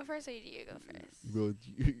 Do I go first or do you go first? Bro,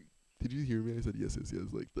 did you hear me? I said yes.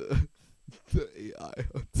 Like the the AI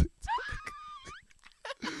on TikTok.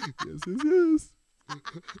 yes.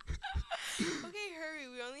 Okay, hurry.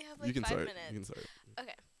 We only have like You can 5 start. minutes. You can start.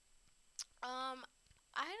 Okay.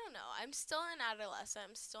 I don't know. I'm still an adolescent.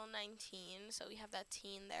 I'm still 19, so we have that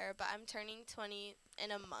teen there. But I'm turning 20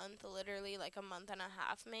 in a month, literally like a month and a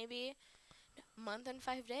half, maybe. Month and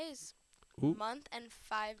 5 days. Ooh. Month and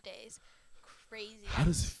 5 days. Crazy. How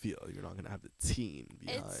does it feel? You're not gonna have the teen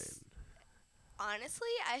behind. Honestly,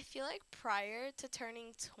 I feel like prior to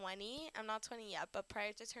turning 20, I'm not 20 yet, but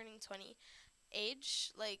prior to turning 20,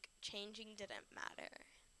 age, like, changing didn't matter.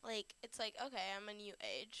 Like, it's like, okay, I'm a new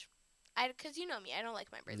age. Because you know me, I don't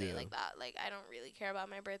like my birthday like that. Like, I don't really care about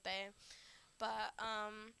my birthday. But, I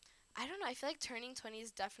don't know. I feel like turning 20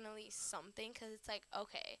 is definitely something because it's like,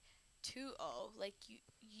 okay, 2-0. Like,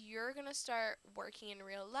 you're going to start working in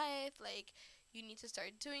real life. Like, you need to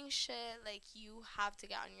start doing shit. Like, you have to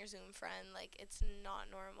get on your Zoom friend. Like, it's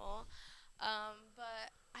not normal.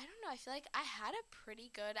 But I don't know. I feel like I had a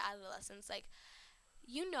pretty good adolescence. Like,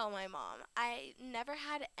 you know my mom. I never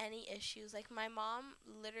had any issues. Like, my mom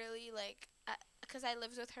literally, like, because I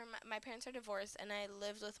lived with her. My parents are divorced, and I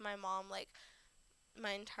lived with my mom, like,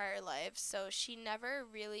 my entire life. So she never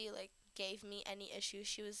really, like, gave me any issues.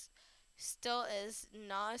 She was still is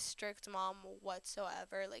not a strict mom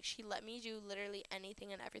whatsoever. Like, she let me do literally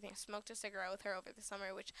anything and everything. Smoked a cigarette with her over the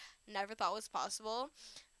summer, which never thought was possible.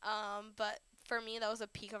 But for me, that was a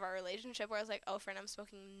peak of our relationship where I was like, oh, friend, I'm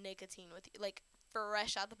smoking nicotine with you. Like,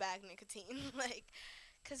 fresh out the bag nicotine. Like,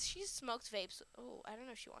 because she smoked vapes. Oh, I don't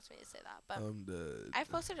know if she wants me to say that, but I'm dead. I've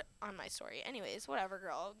posted it on my story. Anyways, whatever,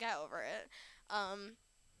 girl. Get over it.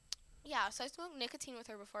 Yeah, so I smoked nicotine with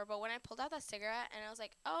her before, but when I pulled out that cigarette and I was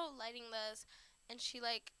like, oh, lighting this, and she,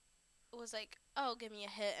 like, was like, oh, give me a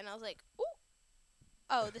hit, and I was like, ooh.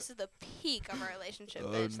 Oh, this is the peak of our relationship,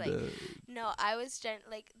 bitch. Like, no, I was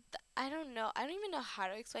I don't know. I don't even know how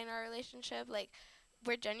to explain our relationship. Like,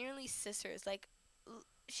 we're genuinely sisters. Like,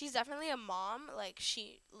 she's definitely a mom. Like,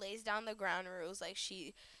 she lays down the ground rules. Like,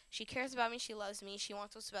 she cares about me. She loves me. She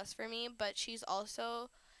wants what's best for me. But she's also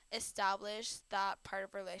established that part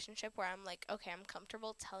of relationship where I'm like, okay, I'm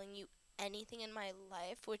comfortable telling you anything in my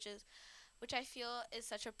life, which I feel is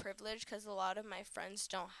such a privilege because a lot of my friends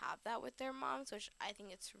don't have that with their moms, which I think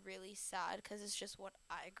it's really sad because it's just what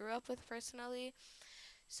I grew up with personally.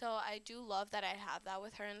 So I do love that I have that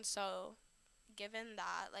with her, and so given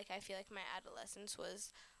that, like, I feel like my adolescence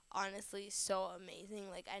was honestly so amazing.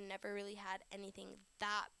 Like, I never really had anything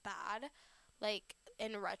that bad. Like,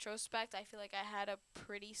 in retrospect, I feel like I had a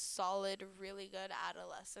pretty solid, really good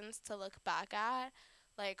adolescence to look back at.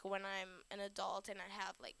 Like, when I'm an adult and I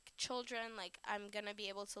have, like, children, like, I'm gonna be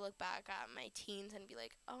able to look back at my teens and be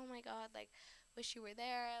like, oh my god, like, wish you were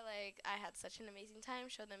there. Like, I had such an amazing time.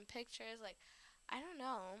 Show them pictures. Like, I don't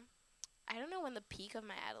know. I don't know when the peak of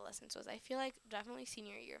my adolescence was. I feel like definitely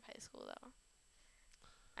senior year of high school, though.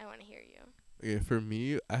 I want to hear you. Okay, for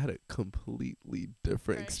me, I had a completely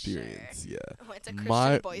different For experience. sure. Yeah. Went to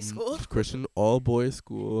Christian boys school. Christian all boys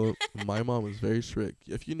school. My mom was very strict.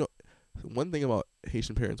 If you know one thing about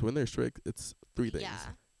Haitian parents, when they're strict, it's 3 things. Yeah.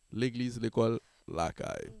 L'église, l'école, la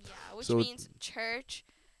caille. Yeah, which So means church,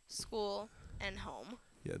 school, and home.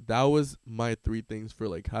 yeah, that was my 3 things for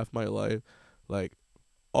like half my life. Like,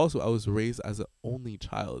 also I was raised as an only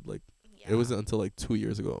child. Like, Yeah. it wasn't until like 2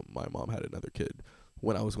 years ago my mom had another kid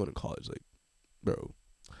when I was going to college. Like, bro.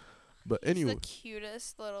 But He's anyway, the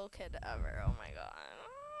cutest little kid ever. Oh my god.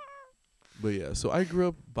 but yeah, so I grew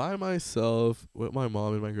up by myself with my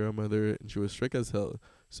mom and my grandmother, and she was strict as hell.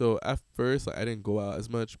 So at first, like, I didn't go out as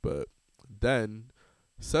much, but then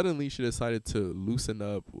suddenly she decided to loosen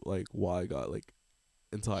up like while I got like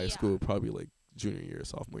into high Yeah. school, probably like junior year,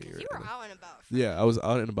 sophomore Because year. you And were then, out and about. yeah, I Friend. was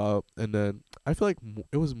out and about, and then I feel like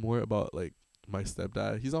it was more about like my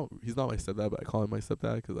stepdad. He's not my stepdad, but I call him my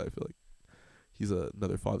stepdad because I feel like he's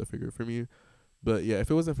another father figure for me. But yeah, if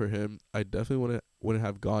it wasn't for him, I definitely wouldn't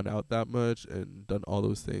have gone out that much and done all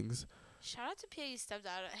those things. Shout out to Pierry's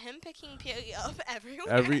stepdad. Him picking Pierry up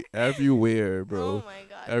everywhere. Everywhere, Oh bro, my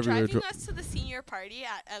god. everywhere, Driving us to the senior party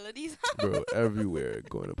at Elodie's house. bro, everywhere,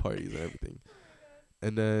 going to parties and everything. Oh my god.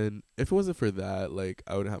 And then if it wasn't for that, like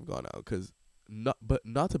I wouldn't have gone out. Cause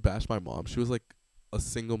not to bash my mom. She was like a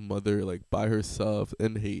single mother, like by herself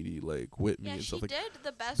in Haiti, like with me Yeah, and she stuff like did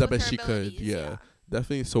the best the with best her she could. abilities. Yeah,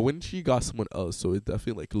 definitely. So when she got someone else, so it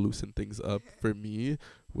definitely like loosened things up for me,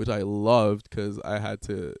 which I loved because I had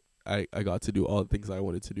to. I got to do all the things I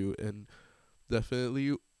wanted to do, and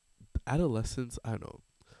definitely adolescence. I don't know.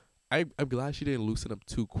 I'm glad she didn't loosen up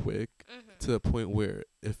too quick to the point where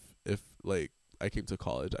if like I came to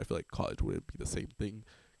college, I feel like college wouldn't be the same thing.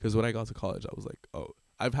 Because when I got to college, I was like, oh,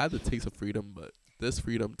 I've had the taste of freedom, but this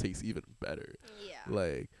freedom tastes even better. Yeah.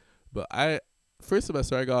 Like, but first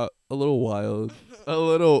semester I got a little wild, a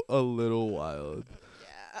little wild.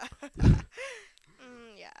 Yeah.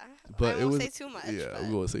 Yeah. I But it won't was say too much. yeah. But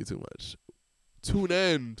We won't say too much. Tune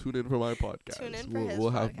in for my podcast. tune in for We'll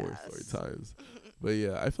his have more story podcast. times. But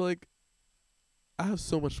yeah, I feel like I have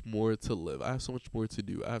so much more to live. I have so much more to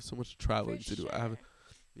do. I have so much traveling For to do. sure. I have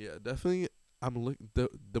yeah, definitely. I'm looking the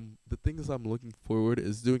things I'm looking forward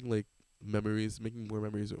is doing like memories, making more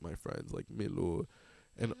memories with my friends like Milo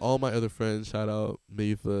and all my other friends. Shout out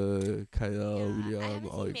Mava, Kyle, Yeah, I William, haven't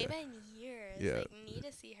all seen you guys. Maba in years. Yeah, Like, need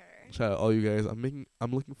to see her. shout out all you guys.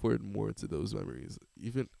 I'm looking forward more to those memories.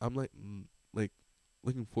 Even I'm like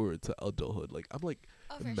looking forward to adulthood. Like I'm like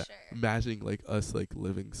Oh, for sure. imagining like us like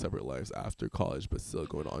living separate lives after college, but still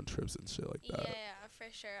going on trips and shit like that. Yeah,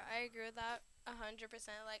 for sure. I agree with that 100%.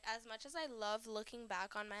 Like, as much as I love looking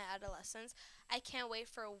back on my adolescence, I can't wait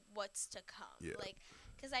for what's to come. Yeah. Like,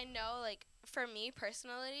 because I know, like, for me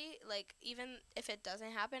personally, like, even if it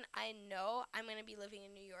doesn't happen, I know I'm going to be living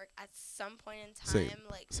in New York at some point in time. Same.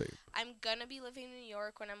 Like, Same. I'm going to be living in New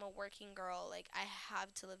York when I'm a working girl. Like, I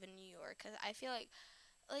have to live in New York because I feel like,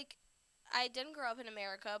 I didn't grow up in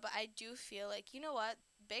America, but I do feel like, you know what?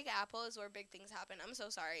 Big Apple is where big things happen. I'm so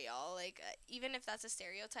sorry, y'all. Like, even if that's a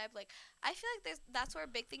stereotype, like, I feel like that's where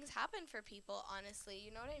big things happen for people, honestly.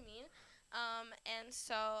 You know what I mean? And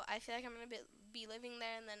so I feel like I'm going to be living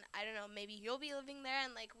there, and then, I don't know, maybe you'll be living there,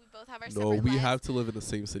 and, like, we both have our No, separate we lives. have to live in the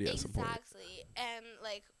same city at some point. Exactly. And,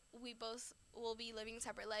 like, we both will be living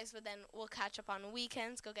separate lives, but then we'll catch up on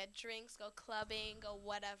weekends, go get drinks, go clubbing, go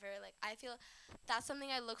whatever. Like, I feel that's something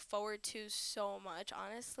I look forward to so much,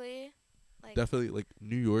 honestly. Like, Definitely, like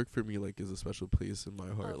New York for me, like is a special place in my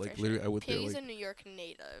heart. oh, Like for literally, sure. I went there Piggy's like a New York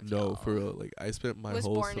native. no, y'all. for real. Like I spent my Was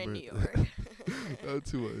whole born summer. in New York. Not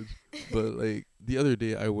too much, but like the other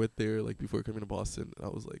day I went there like before coming to Boston, and I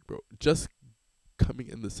was like, bro, just coming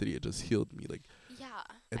in the city, it just healed me. Like, Yeah,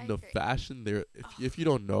 and I the agree. fashion there. If you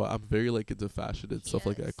don't know, I'm very like into fashion and stuff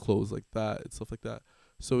like Yes. that, clothes like that and stuff like that.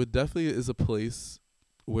 So it definitely is a place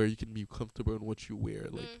where you can be comfortable in what you wear,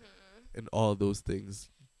 like, and all of those things.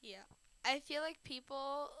 Yeah. I feel like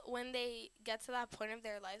people, when they get to that point of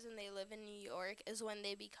their lives when they live in New York, is when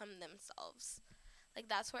they become themselves. Like,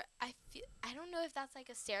 that's where I feel. I don't know if that's like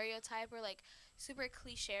a stereotype or like super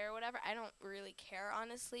cliche or whatever. I don't really care,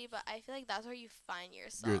 honestly, but I feel like that's where you find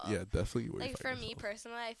yourself. Yeah, definitely where you Like, find for me yourself.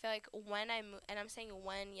 personally, I feel like when I move, and I'm saying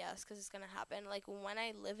when, yes, because it's going to happen. Like, when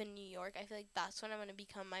I live in New York, I feel like that's when I'm going to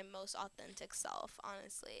become my most authentic self,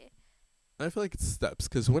 honestly. I feel like it's steps,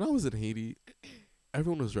 because when I was in Haiti,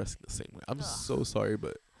 everyone was dressing the same way. I'm Ugh. so sorry,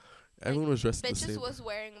 but everyone was dressing the Bitches same. was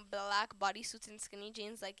wearing black bodysuits and skinny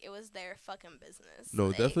jeans like it was their fucking business. No,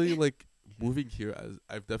 like, definitely like moving here, as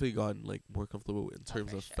I've definitely gotten like more comfortable in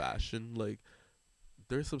terms for of sure. fashion. Like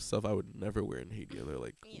there's some stuff I would never wear in Haiti, and they're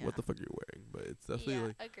like, Yeah. "What the fuck are you wearing?" But it's definitely yeah,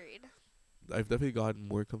 like agreed. I've definitely gotten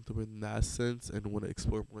more comfortable in that sense, and want to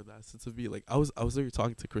explore more of that sense of me. Like I was already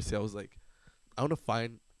talking to Chrissy. I was like, I want to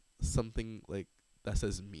find something like that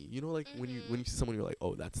says me. You know, like when you see someone, you're like,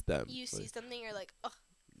 oh, that's them. You like, see something, you're like, oh,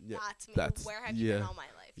 yeah, that's me. that's Where have you been all my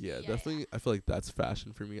life? yeah, definitely. I feel like that's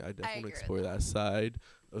fashion for me. I definitely want agree to with explore that. that side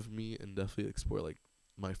of me, and definitely explore like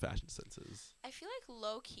my fashion senses. I feel like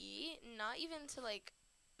low key, not even to like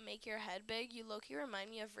make your head big, you low key remind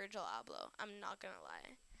me of Virgil Abloh. I'm not gonna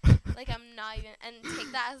lie. Like, I'm not even, and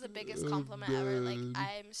take that as the biggest compliment ever. Like,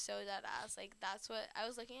 I'm so dead ass. Like, that's what I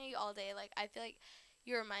was looking at you all day. Like, I feel like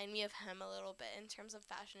you remind me of him a little bit in terms of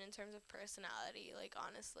fashion, in terms of personality. Like,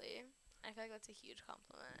 honestly. I feel like that's a huge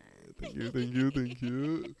compliment. Thank you, thank you, thank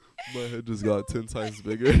you. My head just got 10 times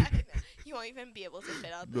bigger. I know. You won't even be able to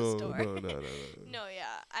fit out the No, store. no, no, no, no. No,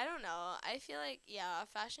 yeah. I don't know. I feel like, yeah,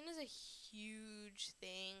 fashion is a huge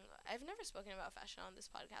thing. I've never spoken about fashion on this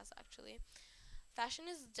podcast, actually. Fashion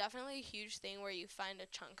is definitely a huge thing where you find a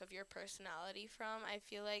chunk of your personality from. I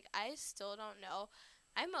feel like I still don't know.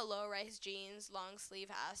 I'm a low-rise jeans, long-sleeve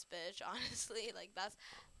ass bitch, honestly. Like,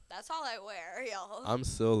 that's all I wear, y'all. I'm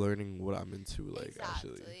still learning what I'm into, like,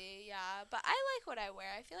 actually. Exactly, yeah. But I like what I wear.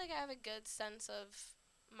 I feel like I have a good sense of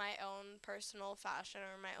my own personal fashion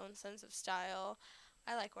or my own sense of style.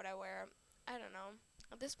 I like what I wear. I don't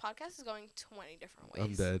know. This podcast is going 20 different ways.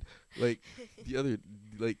 I'm dead. Like, the other,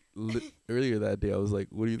 like, earlier that day, I was like,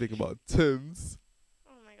 what do you think about Tim's?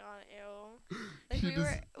 Oh my god, ew.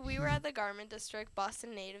 Like we were at the garment district,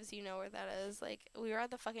 Boston natives, you know where that is. Like we were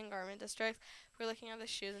at the fucking garment district. We were looking at the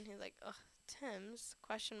shoes and he's like, ugh, Tim's?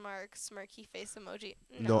 Question mark, smirky face emoji.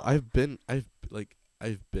 No. I've been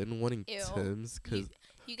wanting Ew. Tim's because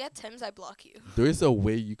You get Tim's, I block you. there's a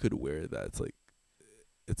way you could wear that's like,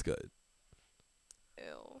 it's good.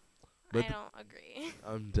 Ew. But I don't agree.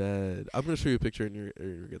 I'm dead. I'm gonna show you a picture and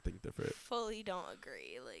you're gonna think different. Fully don't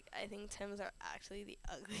agree. Like I think Tim's are actually the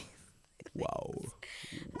ugliest. Wow.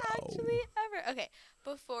 Actually ever. Okay,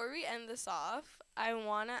 before we end this off, I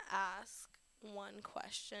want to ask one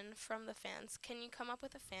question from the fans. Can you come up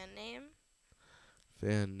with a fan name?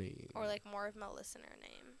 Fan name. Or like more of my listener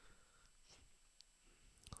name?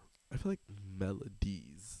 I feel like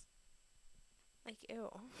melodies. Like, ew.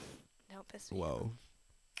 Don't piss me off. Wow.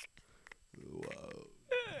 Wow.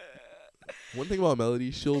 One thing about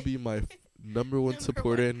Melody, she'll be my number one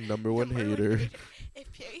supporter and number one hater.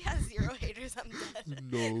 If Pierry has 0 haters, I'm dead.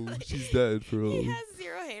 No, Like, she's dead, bro. He has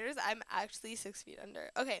 0 haters. I'm actually 6 feet under.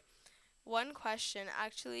 Okay, one question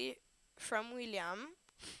actually from William.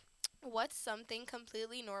 What's something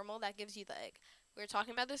completely normal that gives you the ick? We were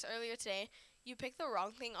talking about this earlier today. You pick the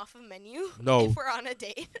wrong thing off of menu. No. If we're on a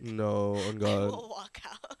date. No, on I God. will walk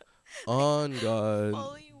out. On God.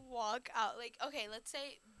 Fully walk out. Like, okay, let's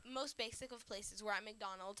say most basic of places. We're at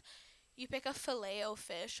McDonald's. You pick a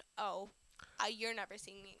filet-o-fish. Oh, you're never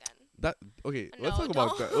seeing me again. That okay. No, let's talk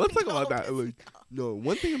about that. Let's talk about that. Like, no,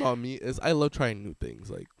 one thing about me is I love trying new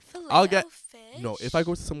things. Like, I'll get if I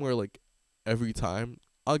go somewhere like every time,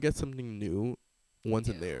 I'll get something new once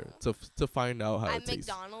in there to find out how it tastes.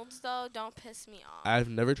 At McDonald's though, don't piss me off. I've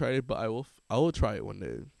never tried it, but I will try it one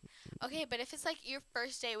day. Okay, but if it's like your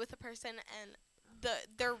first date with a person and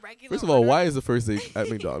their regular. First of all, why is the first date at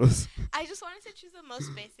McDonald's? I just wanted to choose the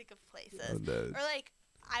most basic of places. Or like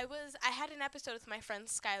I had an episode with my friend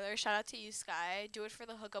Skylar. Shout out to you, Sky. Do it for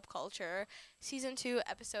the hookup culture. Season 2,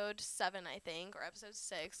 episode 7, I think, or episode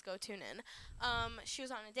 6. Go tune in. She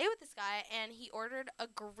was on a date with this guy, and he ordered a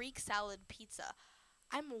Greek salad pizza.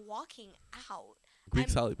 I'm walking out. Greek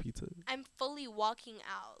salad pizza. I'm fully walking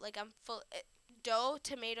out. Like I'm full dough,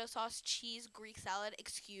 tomato sauce, cheese, Greek salad.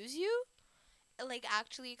 Excuse you? Like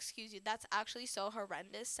actually excuse you. That's actually so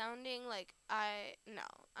horrendous sounding. Like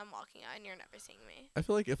I'm walking out and you're never seeing me. I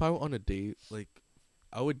feel like if I were on a date, like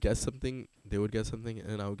I would guess something, they would guess something,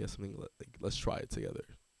 and I would guess something like let's try it together.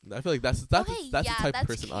 I feel like that's the type of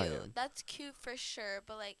person cute. I am. That's cute for sure.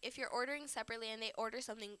 But like if you're ordering separately and they order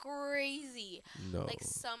something crazy, No. like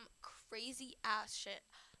some crazy ass shit,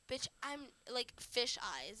 bitch, I'm like fish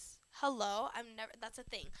eyes. Hello, that's a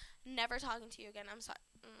thing. Never talking to you again. I'm sorry.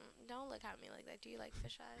 Don't look at me like that. Do you like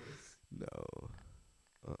fish eyes? No.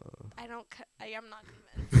 I am not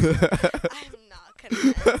convinced. I'm not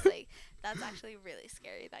convinced. Like, that's actually really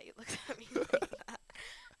scary that you looked at me like that.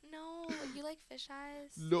 No, you like fish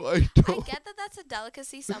eyes? No, I don't. I get that that's a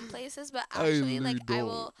delicacy some places, but actually, I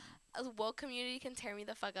will. A woke community can tear me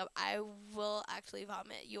the fuck up. I will actually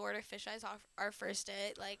vomit. You order fish eyes off our first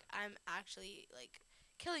date. Like, I'm actually, like,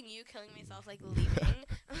 killing you, killing myself, like, leaving.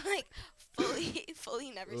 Like,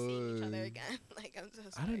 fully never seeing each other again. Like, I'm so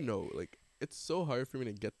sorry. I don't know. Like, it's so hard for me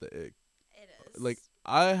to get the ick. It is. Like,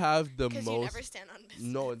 I have the most. Because you never stand on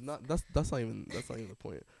business. No, it's not. That's not even the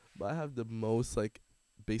point. But I have the most, like,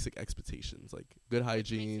 basic expectations. Like, good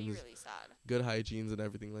hygiene. Makes me really sad. Good hygienes and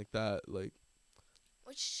everything like that. Like.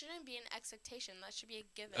 Which shouldn't be an expectation. That should be a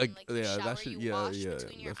given. Like yeah, you shower, that should, you wash between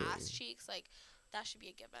definitely. your ass cheeks. Like, that should be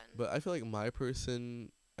a given. But I feel like I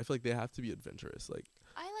feel like they have to be adventurous. Like,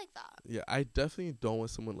 I like that. Yeah, I definitely don't want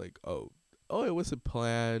someone like, oh, it wasn't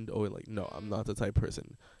planned. Or like, no, I'm not the type of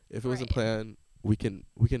person. If it wasn't planned, we can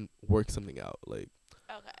work something out. Like,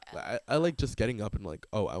 okay. Like, I like just getting up and like,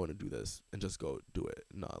 oh, I want to do this and just go do it.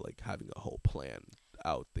 Not like having a whole plan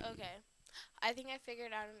out thing. Okay. I think I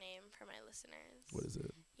figured out a name for my listeners. What is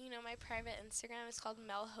it? You know, my private Instagram is called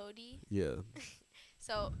Mel Hody. Yeah.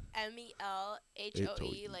 So Melhoe,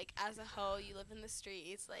 HOE. like as a hoe, you live in the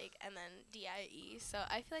streets, like, and then DIE. So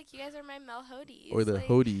I feel like you guys are my Melhodies. Or the like,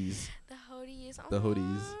 Hodies. The Hodies. The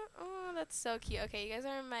Hodies. Oh, that's so cute. Okay, you guys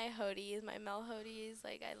are my Hodies, my Melhodies.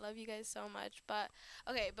 Like, I love you guys so much. But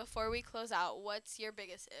okay, before we close out, what's your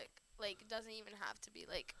biggest ick? Like, it doesn't even have to be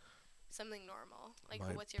like something normal. Like,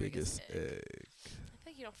 My what's your biggest ick? ick. I feel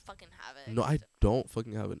like you don't fucking have it. No, I don't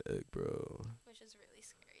fucking have an ick, bro. Which is really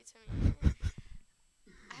scary to me.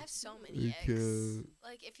 I have so many I icks. can't.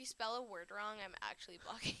 Like, if you spell a word wrong, I'm actually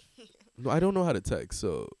blocking you. No, I don't know how to text,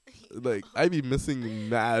 so like I be missing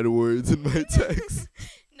mad words in my text.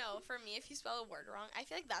 No, for me, if you spell a word wrong, I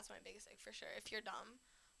feel like that's my biggest ick for sure. If you're dumb,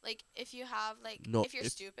 like if you have like, No, if you're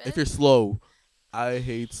stupid, if you're slow, I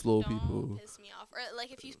hate slow don't people. piss me off. Or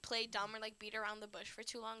like if you play dumb or like beat around the bush for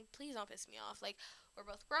too long, please don't piss me off. Like we're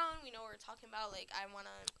both grown, we know what we're talking about. Like I wanna.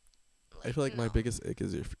 Like, I feel like my no. biggest ick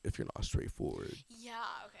is if you're not straightforward. Yeah.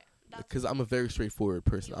 Okay. Because I'm a very straightforward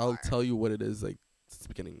person. You I'll are. tell you what it is like since the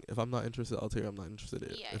beginning. If I'm not interested, I'll tell you I'm not interested in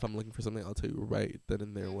it. Yeah, If yeah. I'm looking for something, I'll tell you right then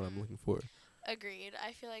and there what I'm looking for. Agreed.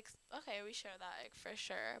 I feel like okay, we share that ick for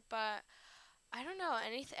sure. But I don't know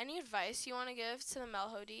any advice you want to give to the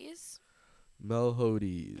Melhodies.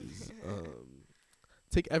 Melhodies.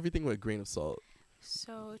 Take everything with a grain of salt.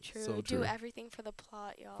 So true. So Do true. everything for the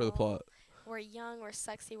plot, y'all. For the plot. We're young, we're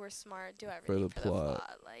sexy, we're smart. Do everything the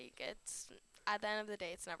plot. Like it's at the end of the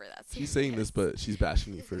day, it's never that serious. She's saying this, but she's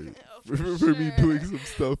bashing me for Oh, for me doing some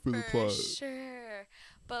stuff for the For plot. sure.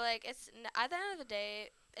 But like at the end of the day,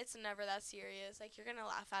 it's never that serious. Like you're gonna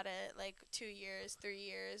laugh at it like 2 years, 3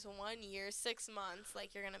 years, 1 year, 6 months.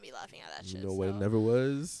 Like you're gonna be laughing at that shit. You know what it never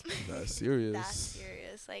was? That serious. That's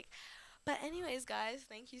serious. Like, but anyways, guys,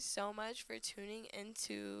 thank you so much for tuning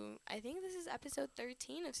into. I think this is episode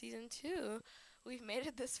 13 of season 2. We've made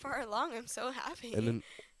it this far along. I'm so happy. And then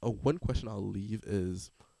one question I'll leave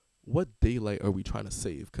is, what daylight are we trying to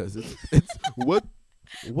save? Because it's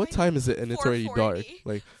what time is it? And it's already dark.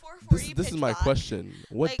 Like this is my question.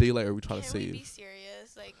 What like, daylight are we trying to Can we save? be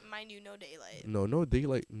serious? Like, mind you, no daylight. No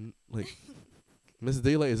daylight. Like Miss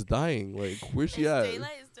Daylight is dying. Like where's she at? Miss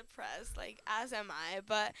Daylight is depressed. Like, as am I.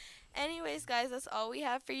 But anyways, guys, that's all we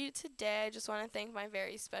have for you today. I just want to thank my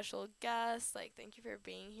very special guest. Like, thank you for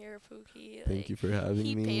being here, Pookie. Thank you for having me.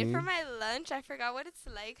 He paid for my lunch. I forgot what it's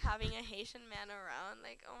like having a Haitian man around.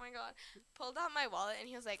 Like, oh my god. Pulled out my wallet and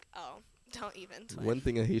he was like, oh, don't even. Twin. One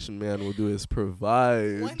thing a Haitian man will do is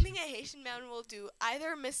provide. One thing a Haitian man will do,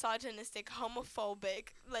 either misogynistic, homophobic,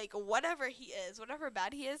 like whatever he is, whatever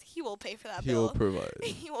bad he is, he will pay for that bill. He will provide.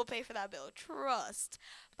 He will pay for that bill. Trust.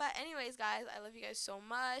 But anyways, guys, I love you guys so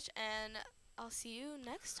much, and I'll see you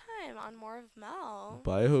next time on more of Mel.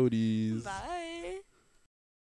 Bye, Hodies. Bye.